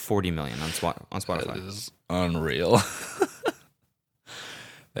about to hit 40 million on Spotify. That is unreal.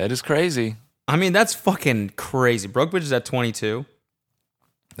 That is crazy. I mean, that's fucking crazy. Broke Bitch is at 22.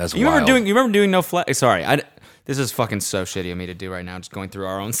 That's you wild. remember doing No Flex? Sorry, this is fucking so shitty of me to do right now, just going through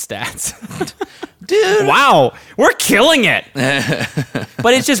our own stats. Dude. Wow, we're killing it.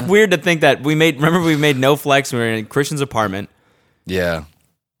 But it's just weird to think that we made No Flex, we were in Christian's apartment. Yeah.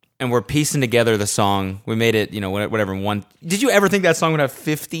 And we're piecing together the song. We made it, whatever, one. Did you ever think that song would have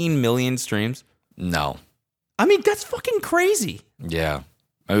 15 million streams? No. I mean, that's fucking crazy. Yeah.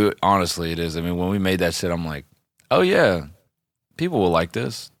 Honestly, it is. I mean, when we made that shit, I'm like, oh, yeah, people will like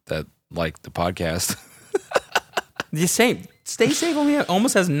this, that like the podcast. The same. Stay Safe only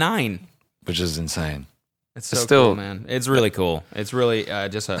almost has 9. Which is insane. It's so cool, man. It's really cool. It's really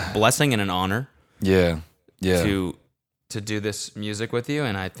just a blessing and an honor. Yeah. Yeah. To do this music with you,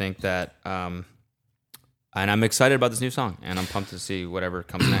 and I think that, and I'm excited about this new song, and I'm pumped to see whatever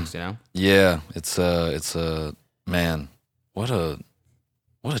comes next. Yeah. It's a man. What a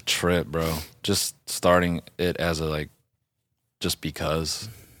trip, bro. Just starting it as just because,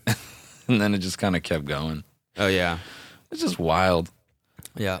 and then it just kind of kept going. Oh yeah, it's just wild.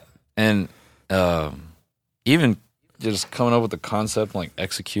 Yeah, and even just coming up with the concept, like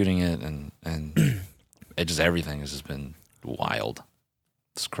executing it, and it just everything has just been wild.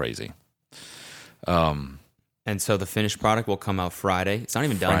 It's crazy. And so the finished product will come out Friday. It's not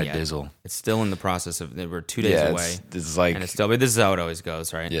even done yet. Dizzle. It's still in the process of. We're 2 days away. It's like, and it's still. But this is how it always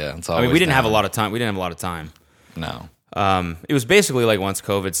goes, right? Yeah. It's we didn't have a lot of time. We didn't have a lot of time. No. It was basically like once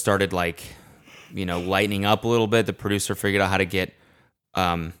COVID started, lightening up a little bit. The producer figured out how to get,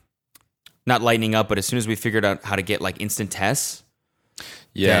 not lightening up, but as soon as we figured out how to get instant tests,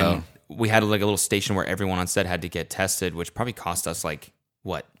 then we had a little station where everyone on set had to get tested, which probably cost us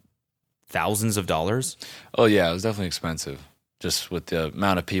thousands of dollars. Oh yeah, it was definitely expensive, just with the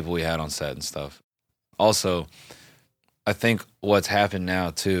amount of people we had on set and stuff. Also, I think what's happened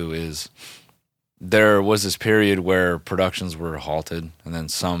now too is there was this period where productions were halted, and then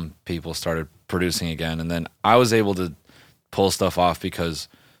some people started producing again, and then I was able to pull stuff off because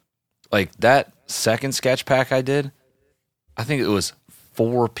that second sketch pack I did, I think it was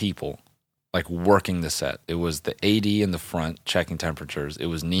 4 people working the set. It was the AD in the front checking temperatures. It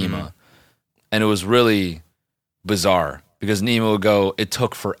was Nima. Mm-hmm. And it was really bizarre because Nima would go, it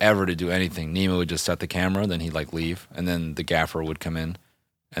took forever to do anything. Nima would just set the camera, then he'd leave, and then the gaffer would come in,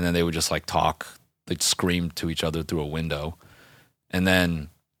 and then they would just talk. They'd scream to each other through a window. And then,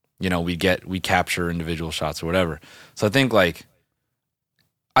 we capture individual shots or whatever. So I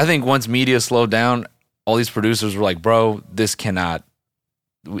think once media slowed down, all these producers were like, bro, this cannot,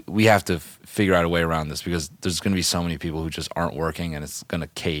 we have to figure out a way around this because there's going to be so many people who just aren't working and it's going to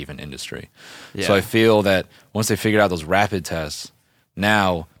cave an industry. Yeah. So I feel that once they figured out those rapid tests,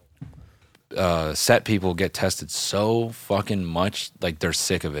 now set people get tested so fucking much, they're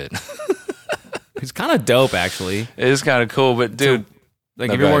sick of it. It's kind of dope, actually. It is kind of cool, but dude. So,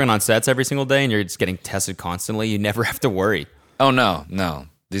 if you're working on sets every single day and you're just getting tested constantly, you never have to worry. Oh, no.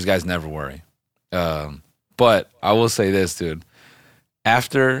 These guys never worry. But I will say this, dude.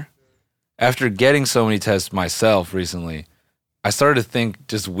 After getting so many tests myself recently, I started to think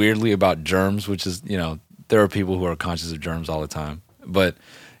just weirdly about germs, which is, there are people who are conscious of germs all the time. But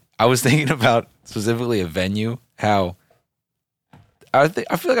I was thinking about specifically a venue, how I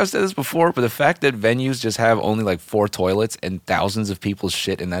feel like I've said this before, but the fact that venues just have only 4 toilets and thousands of people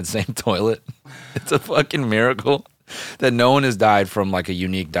shit in that same toilet, it's a fucking miracle that no one has died from a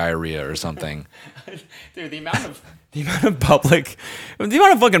unique diarrhea or something. Dude, the amount of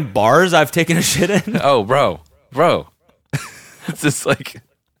fucking bars I've taken a shit in. Oh, bro. It's just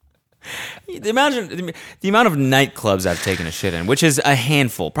imagine the amount of nightclubs I've taken a shit in, which is a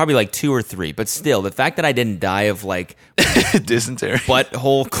handful, probably 2 or 3, but still, the fact that I didn't die of dysentery,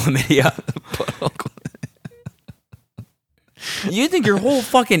 butthole chlamydia. You think your whole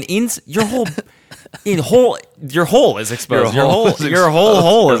fucking your hole is exposed. Your whole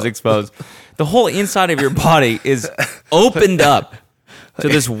hole is exposed. The whole inside of your body is opened up to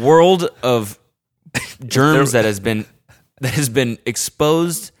this world of germs that has been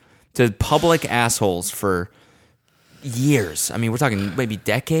exposed to public assholes for years. I mean, we're talking maybe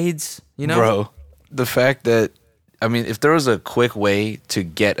decades, Bro, the fact that I mean, if there was a quick way to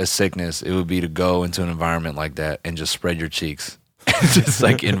get a sickness, it would be to go into an environment like that and just spread your cheeks. And just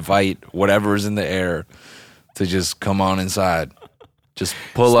like invite whatever's in the air to just come on inside. Just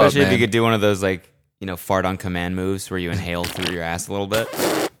pull up, Especially man. if you could do one of those like, fart on command moves where you inhale through your ass a little bit.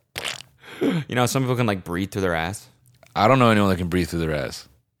 Some people can like breathe through their ass. I don't know anyone that can breathe through their ass.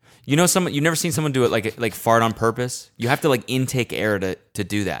 You've never seen someone do it like fart on purpose? You have to like intake air to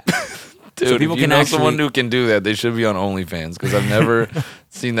do that. Dude, so people if you can know actually... someone who can do that, they should be on OnlyFans because I've never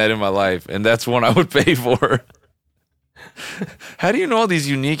seen that in my life, and that's one I would pay for. How do you know all these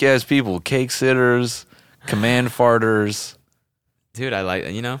unique ass people? Cake sitters, command farters. Dude, I like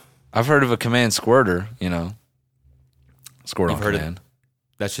I've heard of a command squirter. Squirt on You've heard command.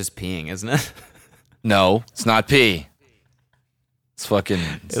 That's just peeing, isn't it? No, it's not pee. It's fucking.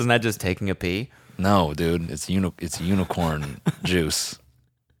 Isn't that just taking a pee? No, dude. It's unicorn juice.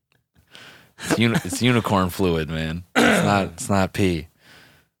 It's unicorn fluid, man. It's not pee.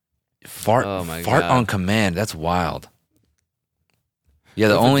 Fart God. on command. That's wild.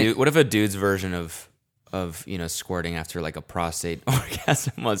 Yeah, What if a dude's version of squirting after like a prostate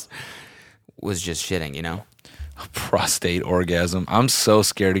orgasm was just shitting, A prostate orgasm. I'm so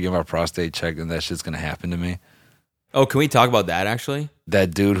scared to get my prostate checked and that shit's gonna happen to me. Oh, can we talk about that actually?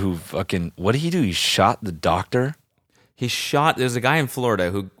 That dude who fucking, what did he do? He shot the doctor? There's a guy in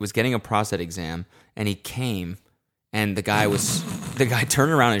Florida who was getting a prostate exam and he came and the guy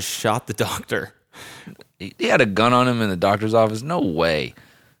turned around and shot the doctor. He had a gun on him in the doctor's office? No way.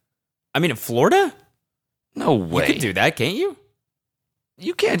 I mean, in Florida? No way. You could do that, can't you?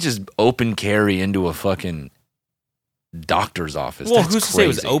 You can't just open carry into a fucking doctor's office. Well, That's who's to say it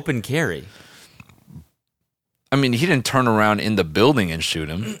was crazy. open carry? I mean, he didn't turn around in the building and shoot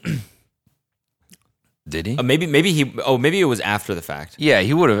him. Did he? Maybe it was after the fact. Yeah,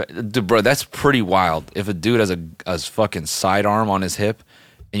 he would have. Bro, that's pretty wild. If a dude has a fucking sidearm on his hip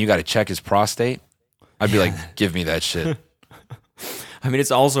and you got to check his prostate, I'd be like, give me that shit. I mean,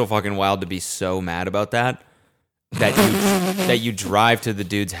 it's also fucking wild to be so mad about that you drive to the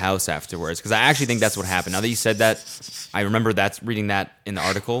dude's house afterwards. Because I actually think that's what happened. Now that you said that, I remember reading that in the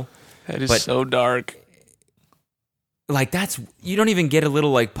article. That is so dark. Like you don't even get a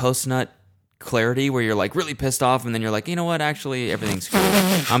little like post-nut clarity where you're like really pissed off and then you're like, you know what, actually everything's cool.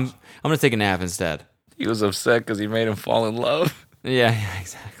 I'm gonna take a nap instead. He was upset because he made him fall in love. Yeah,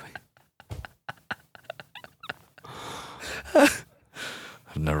 exactly.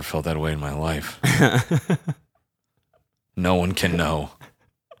 I've never felt that way in my life. No one can know.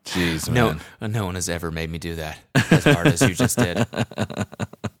 Jeez, man. No one has ever made me do that as hard as you just did.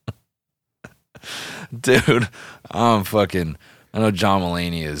 Dude, I know John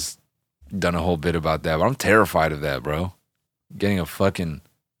Mulaney has done a whole bit about that, but I'm terrified of that, bro. Getting a fucking,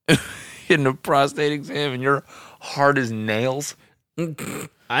 getting a prostate exam and you're hard as nails.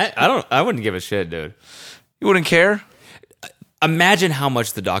 I wouldn't give a shit, dude. You wouldn't care? Imagine how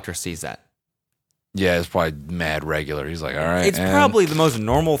much the doctor sees that. Yeah, it's probably mad regular. He's like, all right. It's probably the most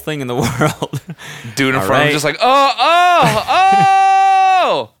normal thing in the world. Dude in All front of him right. just like, oh!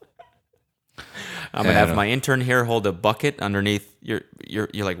 I'm gonna have my intern here hold a bucket underneath you're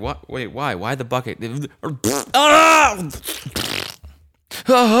like, what? Wait, why? Why the bucket?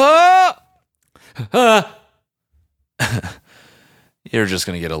 You're just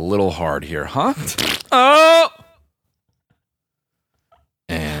gonna get a little hard here, huh? Oh!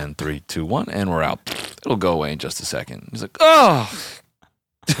 And 3, 2, 1, and we're out. It'll go away in just a second. He's like, oh!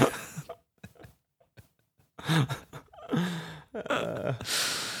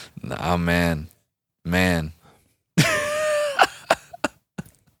 Nah, man.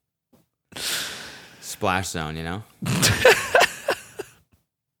 Splash zone,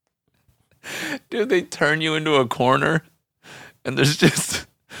 Dude, they turn you into a corner, and there's just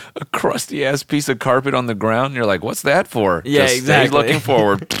a crusty ass piece of carpet on the ground. And you're like, what's that for? Yeah, just exactly. Stay looking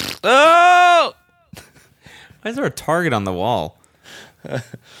forward. Oh! Why is there a target on the wall?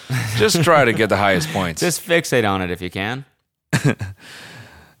 Just try to get the highest points. Just fixate on it if you can.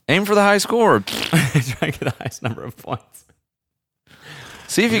 Aim for the high score. Try to get the highest number of points.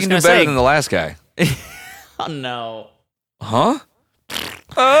 See if you just can do gonna better say- than the last guy. Oh no. Huh?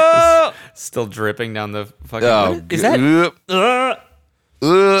 Oh! Still dripping down the fucking... Oh, Is that...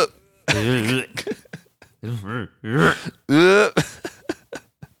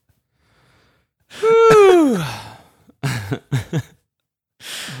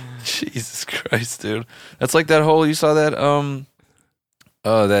 Jesus Christ, dude. That's like that whole, you saw that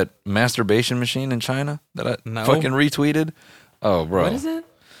that masturbation machine in China that I No. fucking retweeted? Oh, bro. What is it?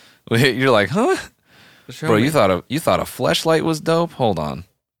 You're like, huh? Show Bro, me. you thought a fleshlight was dope? Hold on.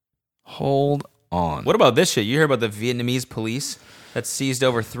 on? What about this shit? You hear about the Vietnamese police that seized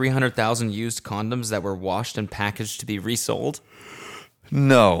over 300,000 used condoms that were washed and packaged to be resold?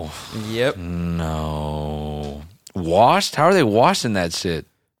 No. Yep. No. Washed? How are they washing that shit?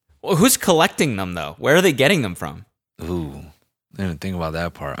 Well, who's collecting them, though? Where are they getting them from? Ooh. I didn't even think about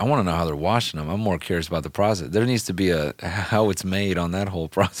that part. I want to know how they're washing them. I'm more curious about the process. There needs to be how it's made on that whole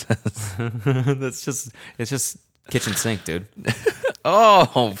process. It's just kitchen sink, dude.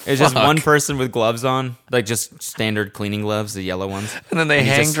 Oh, it's just one person with gloves on, like just standard cleaning gloves, the yellow ones. And then they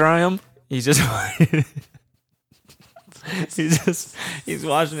hang dry them? He's just he's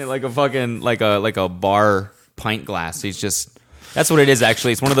washing it like a fucking like a bar pint glass. That's what it is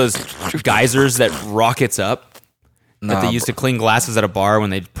actually. It's one of those geysers that rockets up. That they used to clean glasses at a bar when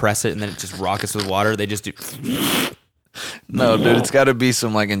they press it and then it just rockets with water. They just do. No, dude, it's got to be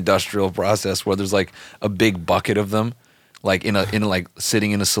some like industrial process where there's like a big bucket of them, like in like sitting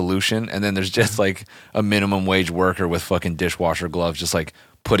in a solution, and then there's just like a minimum wage worker with fucking dishwasher gloves, just like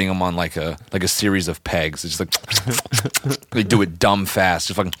putting them on like a series of pegs. It's just like they do it dumb fast,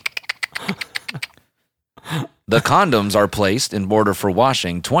 just fucking. The condoms are placed in order for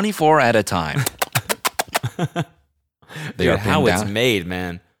washing 24 at a time. They are how it's made,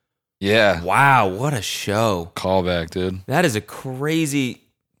 man. Yeah. Wow, what a show. Callback, dude. That is a crazy...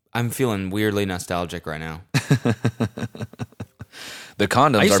 I'm feeling weirdly nostalgic right now. The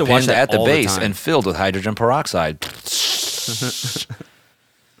condoms are pinned at the base and filled with hydrogen peroxide.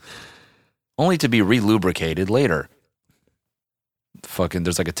 Only to be re-lubricated later. Fucking,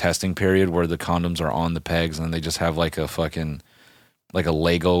 there's like a testing period where the condoms are on the pegs and they just have like a fucking... like a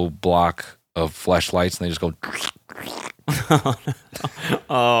Lego block of fleshlights and they just go...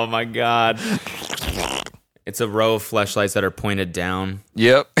 Oh my god. It's a row of fleshlights that are pointed down.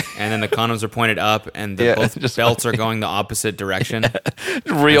 Yep. And then the condoms are pointed up and both belts are going the opposite direction.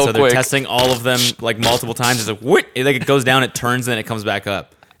 Real so they're testing all of them like multiple times. It's like, what? Like it goes down, it turns, and then it comes back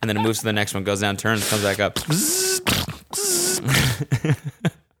up. And then it moves to the next one, goes down, turns, comes back up.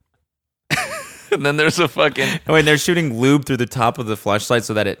 And then there's a fucking... Oh, and they're shooting lube through the top of the fleshlight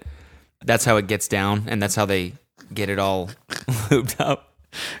so that that's how it gets down, and that's how they get it all lubed up.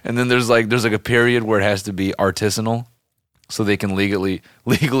 And then there's like a period where it has to be artisanal, so they can legally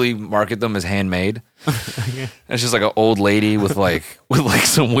market them as handmade. It's just like an old lady with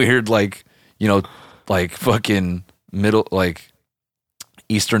some weird like fucking middle like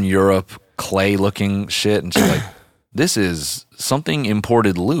Eastern Europe clay looking shit, and she's like, this is something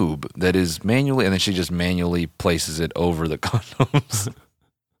imported lube that is manually, and then she just manually places it over the condoms.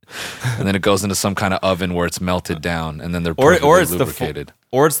 And then it goes into some kind of oven where it's melted down, and then they're perfectly lubricated.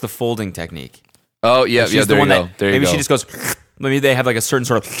 Or it's the folding technique. Oh yeah, yeah. There you go. Maybe she just goes. Maybe they have like a certain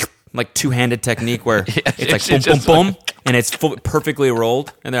sort of like two-handed technique where it's like boom, boom, boom, and it's perfectly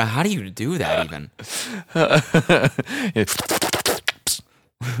rolled. And they're like, how do you do that even?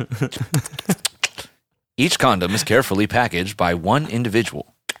 Each condom is carefully packaged by one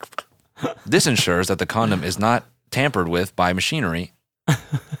individual. This ensures that the condom is not tampered with by machinery.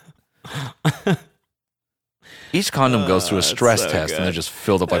 Each condom goes through a stress test, and they're just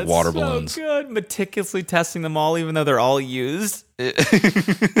filled up like water balloons. So good. Meticulously testing them all, even though they're all used.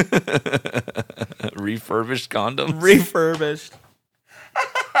 Refurbished condoms. Refurbished.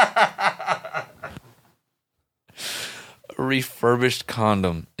 Refurbished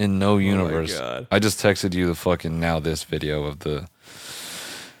condom in no universe. Oh my God. I just texted you the fucking now this video of the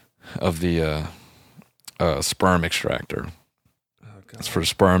sperm extractor. Oh God. It's for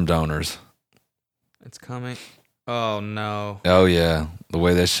sperm donors. It's coming. Oh no. Oh yeah, the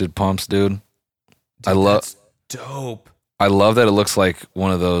way that shit pumps, dude. That's dope. I love that it looks like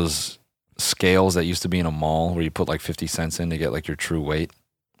one of those scales that used to be in a mall where you put like 50 cents in to get like your true weight.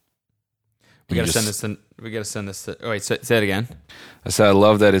 We gotta send this. We gotta send this. Oh wait, say it again. I said I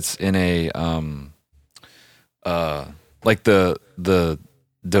love that it's in a like the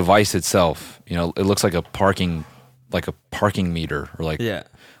device itself. You know, it looks like a parking meter or like yeah.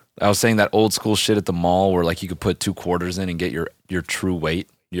 I was saying that old school shit at the mall where like you could put 2 quarters in and get your true weight.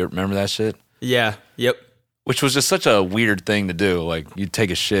 You remember that shit? Yeah. Yep. Which was just such a weird thing to do. Like you'd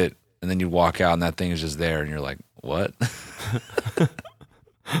take a shit and then you'd walk out and that thing is just there and you're like, what?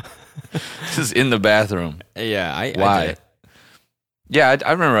 This is in the bathroom. Yeah. Why? I did it. Yeah,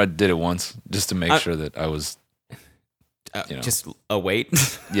 I remember I did it once just to make sure that I was, just a weight.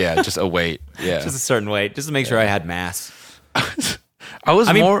 Yeah, just a weight. Yeah, just a certain weight, just to make sure I had mass.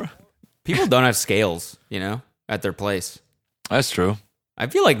 People don't have scales, at their place. That's true. I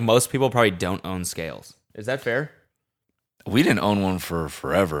feel like most people probably don't own scales. Is that fair? We didn't own one for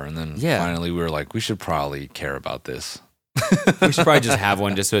forever, and then finally we were like, we should probably care about this. We should probably just have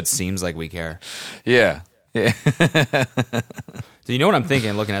one just so it seems like we care. Yeah. So you know what I'm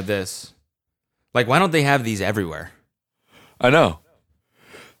thinking looking at this? Like, why don't they have these everywhere? I know.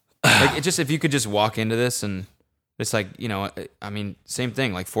 Like, it just, if you could just walk into this and it's like, you know, I mean, same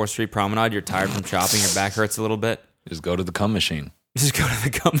thing. Like 4th Street Promenade, you're tired from shopping, your back hurts a little bit. Just go to the cum machine. Just go to the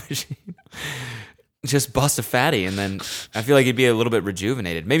cum machine. Just bust a fatty, and then I feel like you'd be a little bit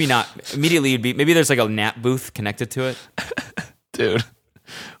rejuvenated. Maybe not immediately. You'd be, maybe there's like a nap booth connected to it. Dude,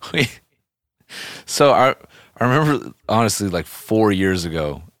 so I remember, honestly, like 4 years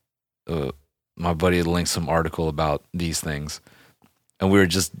ago, my buddy had linked some article about these things, and we were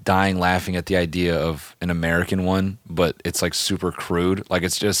just dying laughing at the idea of an American one, but it's like super crude. Like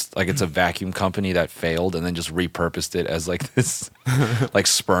it's just like it's a vacuum company that failed and then just repurposed it as like this like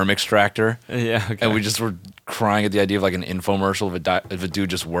sperm extractor. Yeah, okay. And we just were crying at the idea of like an infomercial of a dude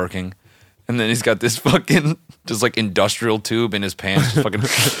just working. And then he's got this fucking just like industrial tube in his pants, just fucking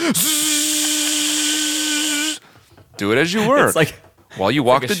do it as you work. It's like while you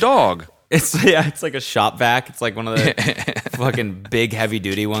walk the dog. It's like a shop vac. It's like one of the fucking big heavy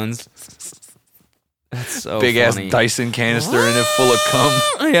duty ones. That's so big funny. Ass Dyson canister in it full of cum.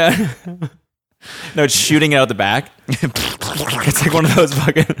 Yeah. No, it's shooting it out the back. It's like one of those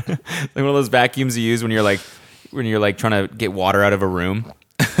fucking like one of those vacuums you use when you're like trying to get water out of a room.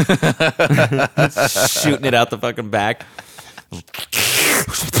 Shooting it out the fucking back.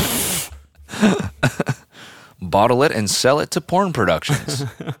 Bottle it and sell it to porn productions.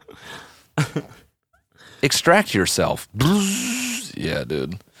 Extract yourself. Yeah,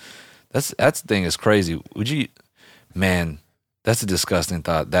 dude. That thing is crazy. Would you, man, that's a disgusting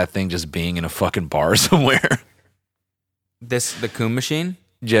thought. That thing just being in a fucking bar somewhere. The cum machine?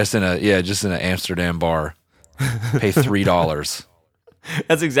 Just in an Amsterdam bar. Pay $3.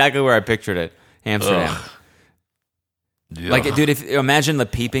 That's exactly where I pictured it. Amsterdam. Yeah. Like, dude, imagine the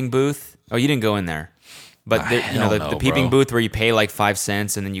peeping booth. Oh, you didn't go in there. But the peeping booth where you pay like 5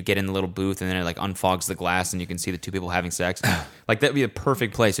 cents and then you get in the little booth and then it like unfogs the glass and you can see the two people having sex. Like that'd be a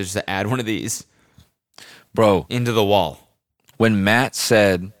perfect place just to add one of these, bro, into the wall. When Matt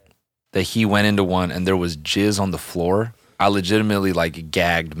said that he went into one and there was jizz on the floor, I legitimately like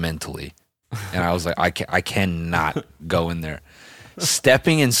gagged mentally, and I was like, I cannot go in there.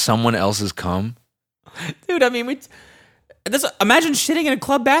 Stepping in someone else's cum, dude. I mean, imagine shitting in a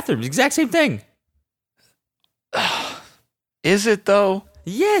club bathroom. Exact same thing. Is it though?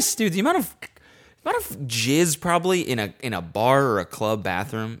 Yes, dude. The amount of jizz probably in a bar or a club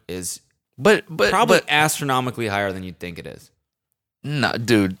bathroom is probably astronomically higher than you'd think it is. No,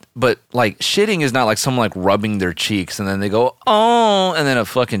 dude. But like shitting is not like someone like rubbing their cheeks and then they go, oh, and then a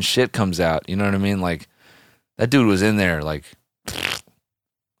fucking shit comes out. You know what I mean? Like that dude was in there like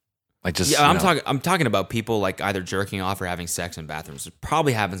just. Yeah, I'm talking about people like either jerking off or having sex in bathrooms. It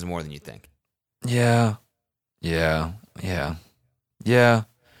probably happens more than you think. Yeah.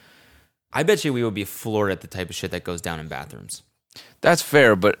 I bet you we would be floored at the type of shit that goes down in bathrooms. That's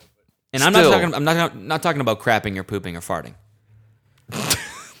fair, but and still. I'm not talking about crapping or pooping or farting.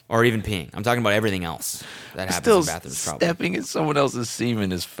 Or even peeing. I'm talking about everything else that happens in bathrooms. Probably stepping in someone else's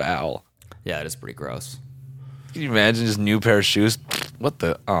semen is foul. Yeah, that is pretty gross. Can you imagine just new pair of shoes? What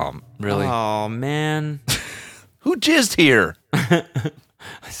the? Really? Oh man, who jizzed here? I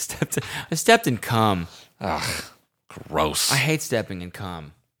stepped in cum. Ugh, gross. I hate stepping in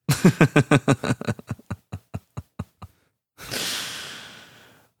cum.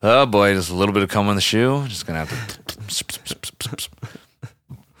 Oh boy, just a little bit of cum on the shoe. Just gonna have to.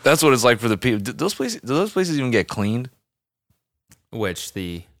 That's what it's like for the people. Do those places even get cleaned? Which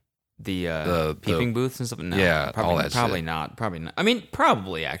the peeping booths and stuff? No, yeah, probably, all that probably shit. not. Probably not. I mean,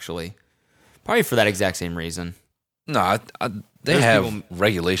 probably actually, probably for that exact same reason. No, they have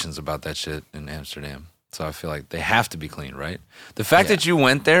regulations about that shit in Amsterdam, so I feel like they have to be clean, right? The fact that you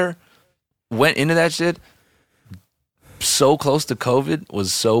went into that shit so close to COVID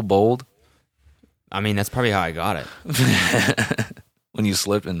was so bold. I mean, that's probably how I got it. When you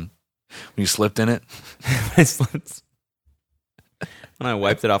slipped in it. When I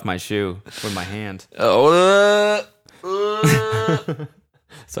wiped it off my shoe with my hand.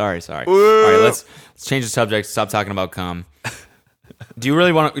 Sorry. All right, let's change the subject. Stop talking about cum. Do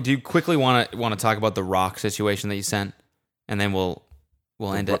you quickly want to talk about the rock situation that you sent, and then we'll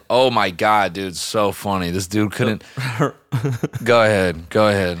end it? Oh my god, dude, so funny. This dude couldn't. Go ahead.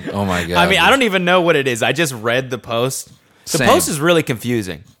 Oh my god. I mean, I don't even know what it is. I just read the post. The post is really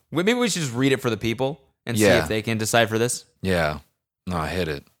confusing. Maybe we should just read it for the people and see if they can decipher this. Yeah. No, hit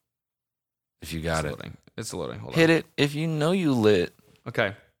it. If you got it. It's loading. Hold on. Hit it if you know you lit.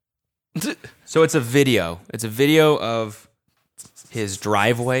 Okay. So it's a video. It's a video of his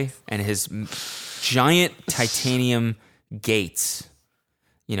driveway and his giant titanium gates,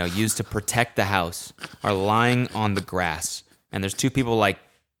 used to protect the house, are lying on the grass. And there's two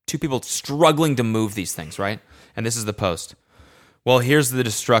people struggling to move these things, right? And this is the post. Well, here's the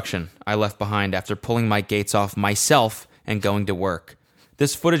destruction I left behind after pulling my gates off myself and going to work.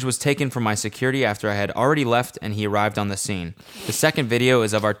 This footage was taken from my security after I had already left and he arrived on the scene. The second video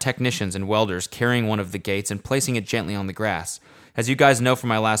is of our technicians and welders carrying one of the gates and placing it gently on the grass. As you guys know from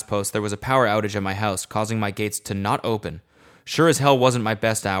my last post, there was a power outage at my house, causing my gates to not open. Sure as hell wasn't my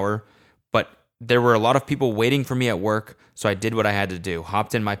best hour, but there were a lot of people waiting for me at work, so I did what I had to do,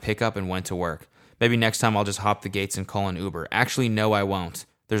 hopped in my pickup and went to work. Maybe next time I'll just hop the gates and call an Uber. Actually, no, I won't.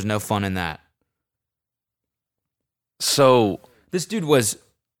 There's no fun in that. So this dude was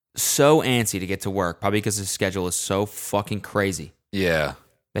so antsy to get to work, probably because his schedule is so fucking crazy. Yeah.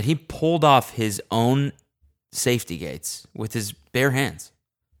 That he pulled off his own safety gates with his bare hands.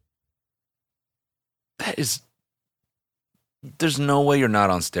 There's no way you're not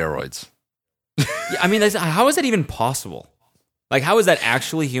on steroids. Yeah, I mean, how is that even possible? Like, how is that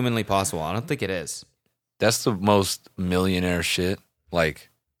actually humanly possible? I don't think it is. That's the most millionaire shit. Like,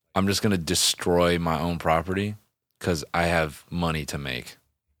 I'm just going to destroy my own property because I have money to make.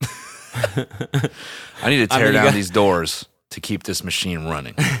 I need to tear down these doors to keep this machine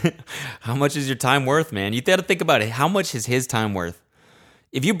running. How much is your time worth, man? You got to think about it. How much is his time worth?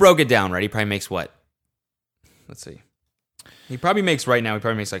 If you broke it down, right, he probably makes what? Let's see. He probably makes like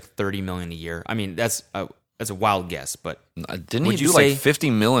 $30 million a year. I mean, that's a wild guess, but didn't he do like 50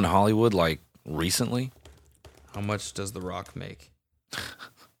 mil in Hollywood like recently? How much does The Rock make?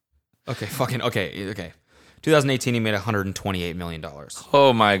 Okay. 2018, he made $128 million.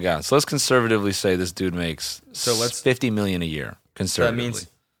 Oh my God! So let's conservatively say this dude makes $50 million a year. Conservatively,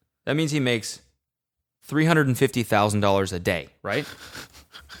 that means he makes $350,000 a day, right?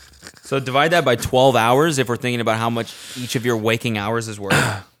 So divide that by 12 hours if we're thinking about how much each of your waking hours is worth.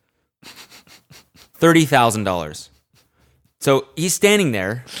 $30,000. So he's standing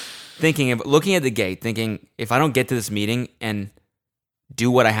there looking at the gate, thinking, if I don't get to this meeting and do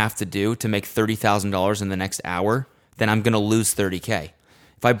what I have to do to make $30,000 in the next hour, then I'm going to lose $30K.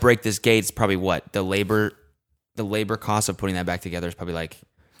 If I break this gate, it's probably what? The labor cost of putting that back together is probably like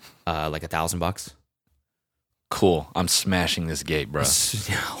 $1,000. Cool. I'm smashing this gate, bro.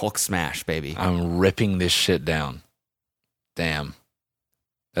 Hulk smash, baby. I'm ripping this shit down. Damn.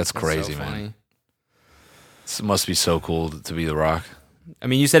 That's crazy, so man. It must be so cool to be The Rock. I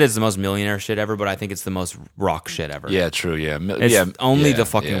mean, you said it's the most millionaire shit ever, but I think it's the most Rock shit ever. Yeah, true, yeah. Only the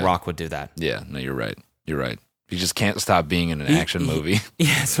fucking Rock would do that. Yeah, no, you're right. You're right. He just can't stop being in an action movie.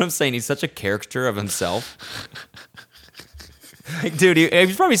 Yeah, that's what I'm saying. He's such a caricature of himself. Like, dude,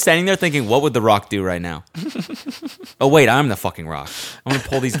 he's probably standing there thinking, what would The Rock do right now? Oh, wait, I'm the fucking Rock. I'm going to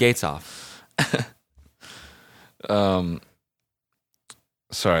pull these gates off.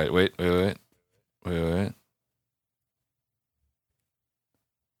 Sorry, wait.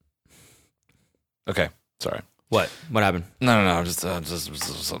 Okay, sorry. What happened? No, just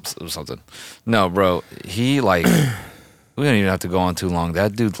something. No, bro, he we don't even have to go on too long.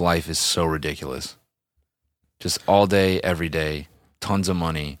 That dude's life is so ridiculous. Just all day, every day, tons of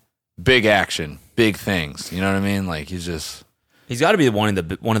money, big action, big things. You know what I mean? Like he's got to be one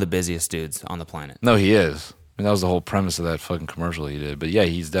of the busiest dudes on the planet. No, he is. I mean, that was the whole premise of that fucking commercial he did. But yeah,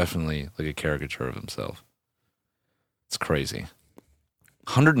 he's definitely like a caricature of himself. It's crazy.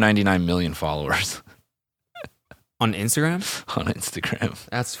 199 million followers. On Instagram? On Instagram.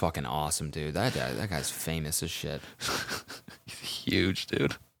 That's fucking awesome, dude. That guy's famous as shit. He's huge,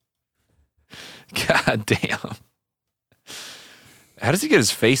 dude. God damn. How does he get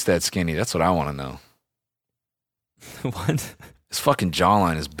his face that skinny? That's what I want to know. What? His fucking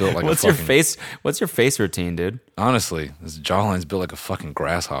jawline is built like What's your face routine, dude? Honestly, his jawline's built like a fucking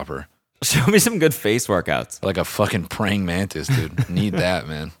grasshopper. Show me some good face workouts. Like a fucking praying mantis, dude. Need that,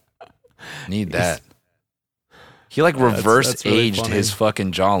 man. Need that. He like reverse really aged his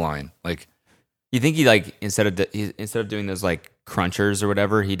fucking jawline. Like, you think he like instead of doing those like crunchers or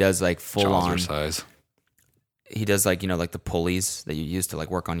whatever, he does like full on size. He does like the pulleys that you use to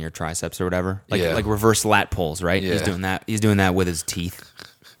like work on your triceps or whatever, like reverse lat pulls, right? Yeah. He's doing that with his teeth.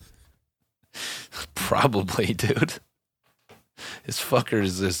 Probably, dude. His fucker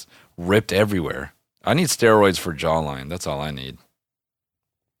is just ripped everywhere. I need steroids for jawline. That's all I need.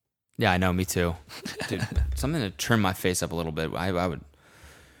 Yeah, I know. Me too, dude. Something to trim my face up a little bit. I'd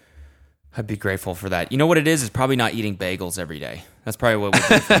be grateful for that. You know what it is? It's probably not eating bagels every day. That's probably what would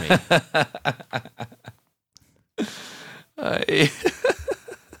do for me.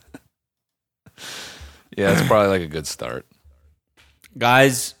 Yeah, it's probably like a good start.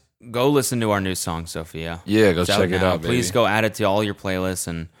 Guys, go listen to our new song, Sophia. Yeah, go It's check it now. out, baby. Please go add it to all your playlists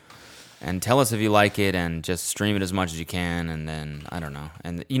and tell us if you like it, and just stream it as much as you can. And then I don't know,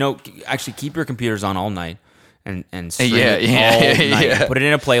 and actually keep your computers on all night and stream it all night. Yeah. Put it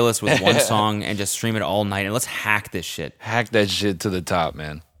in a playlist with one song and just stream it all night. And let's hack this shit. Hack that shit to the top,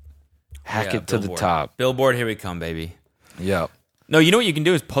 man. Hack it to the top. Billboard, here we come, baby. Yep. No, you know what you can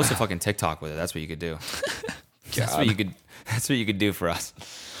do is post a fucking TikTok with it. That's what you could do. That's what you could do for us.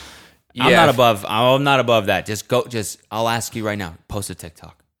 Yeah. I'm not above that. I'll ask you right now. Post a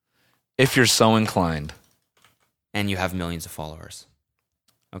TikTok. If you're so inclined. And you have millions of followers.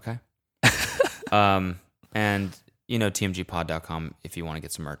 Okay? And tmgpod.com if you want to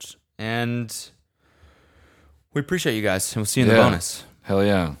get some merch. And we appreciate you guys. And we'll see you in the bonus. Hell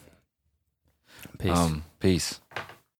yeah. Peace. Peace.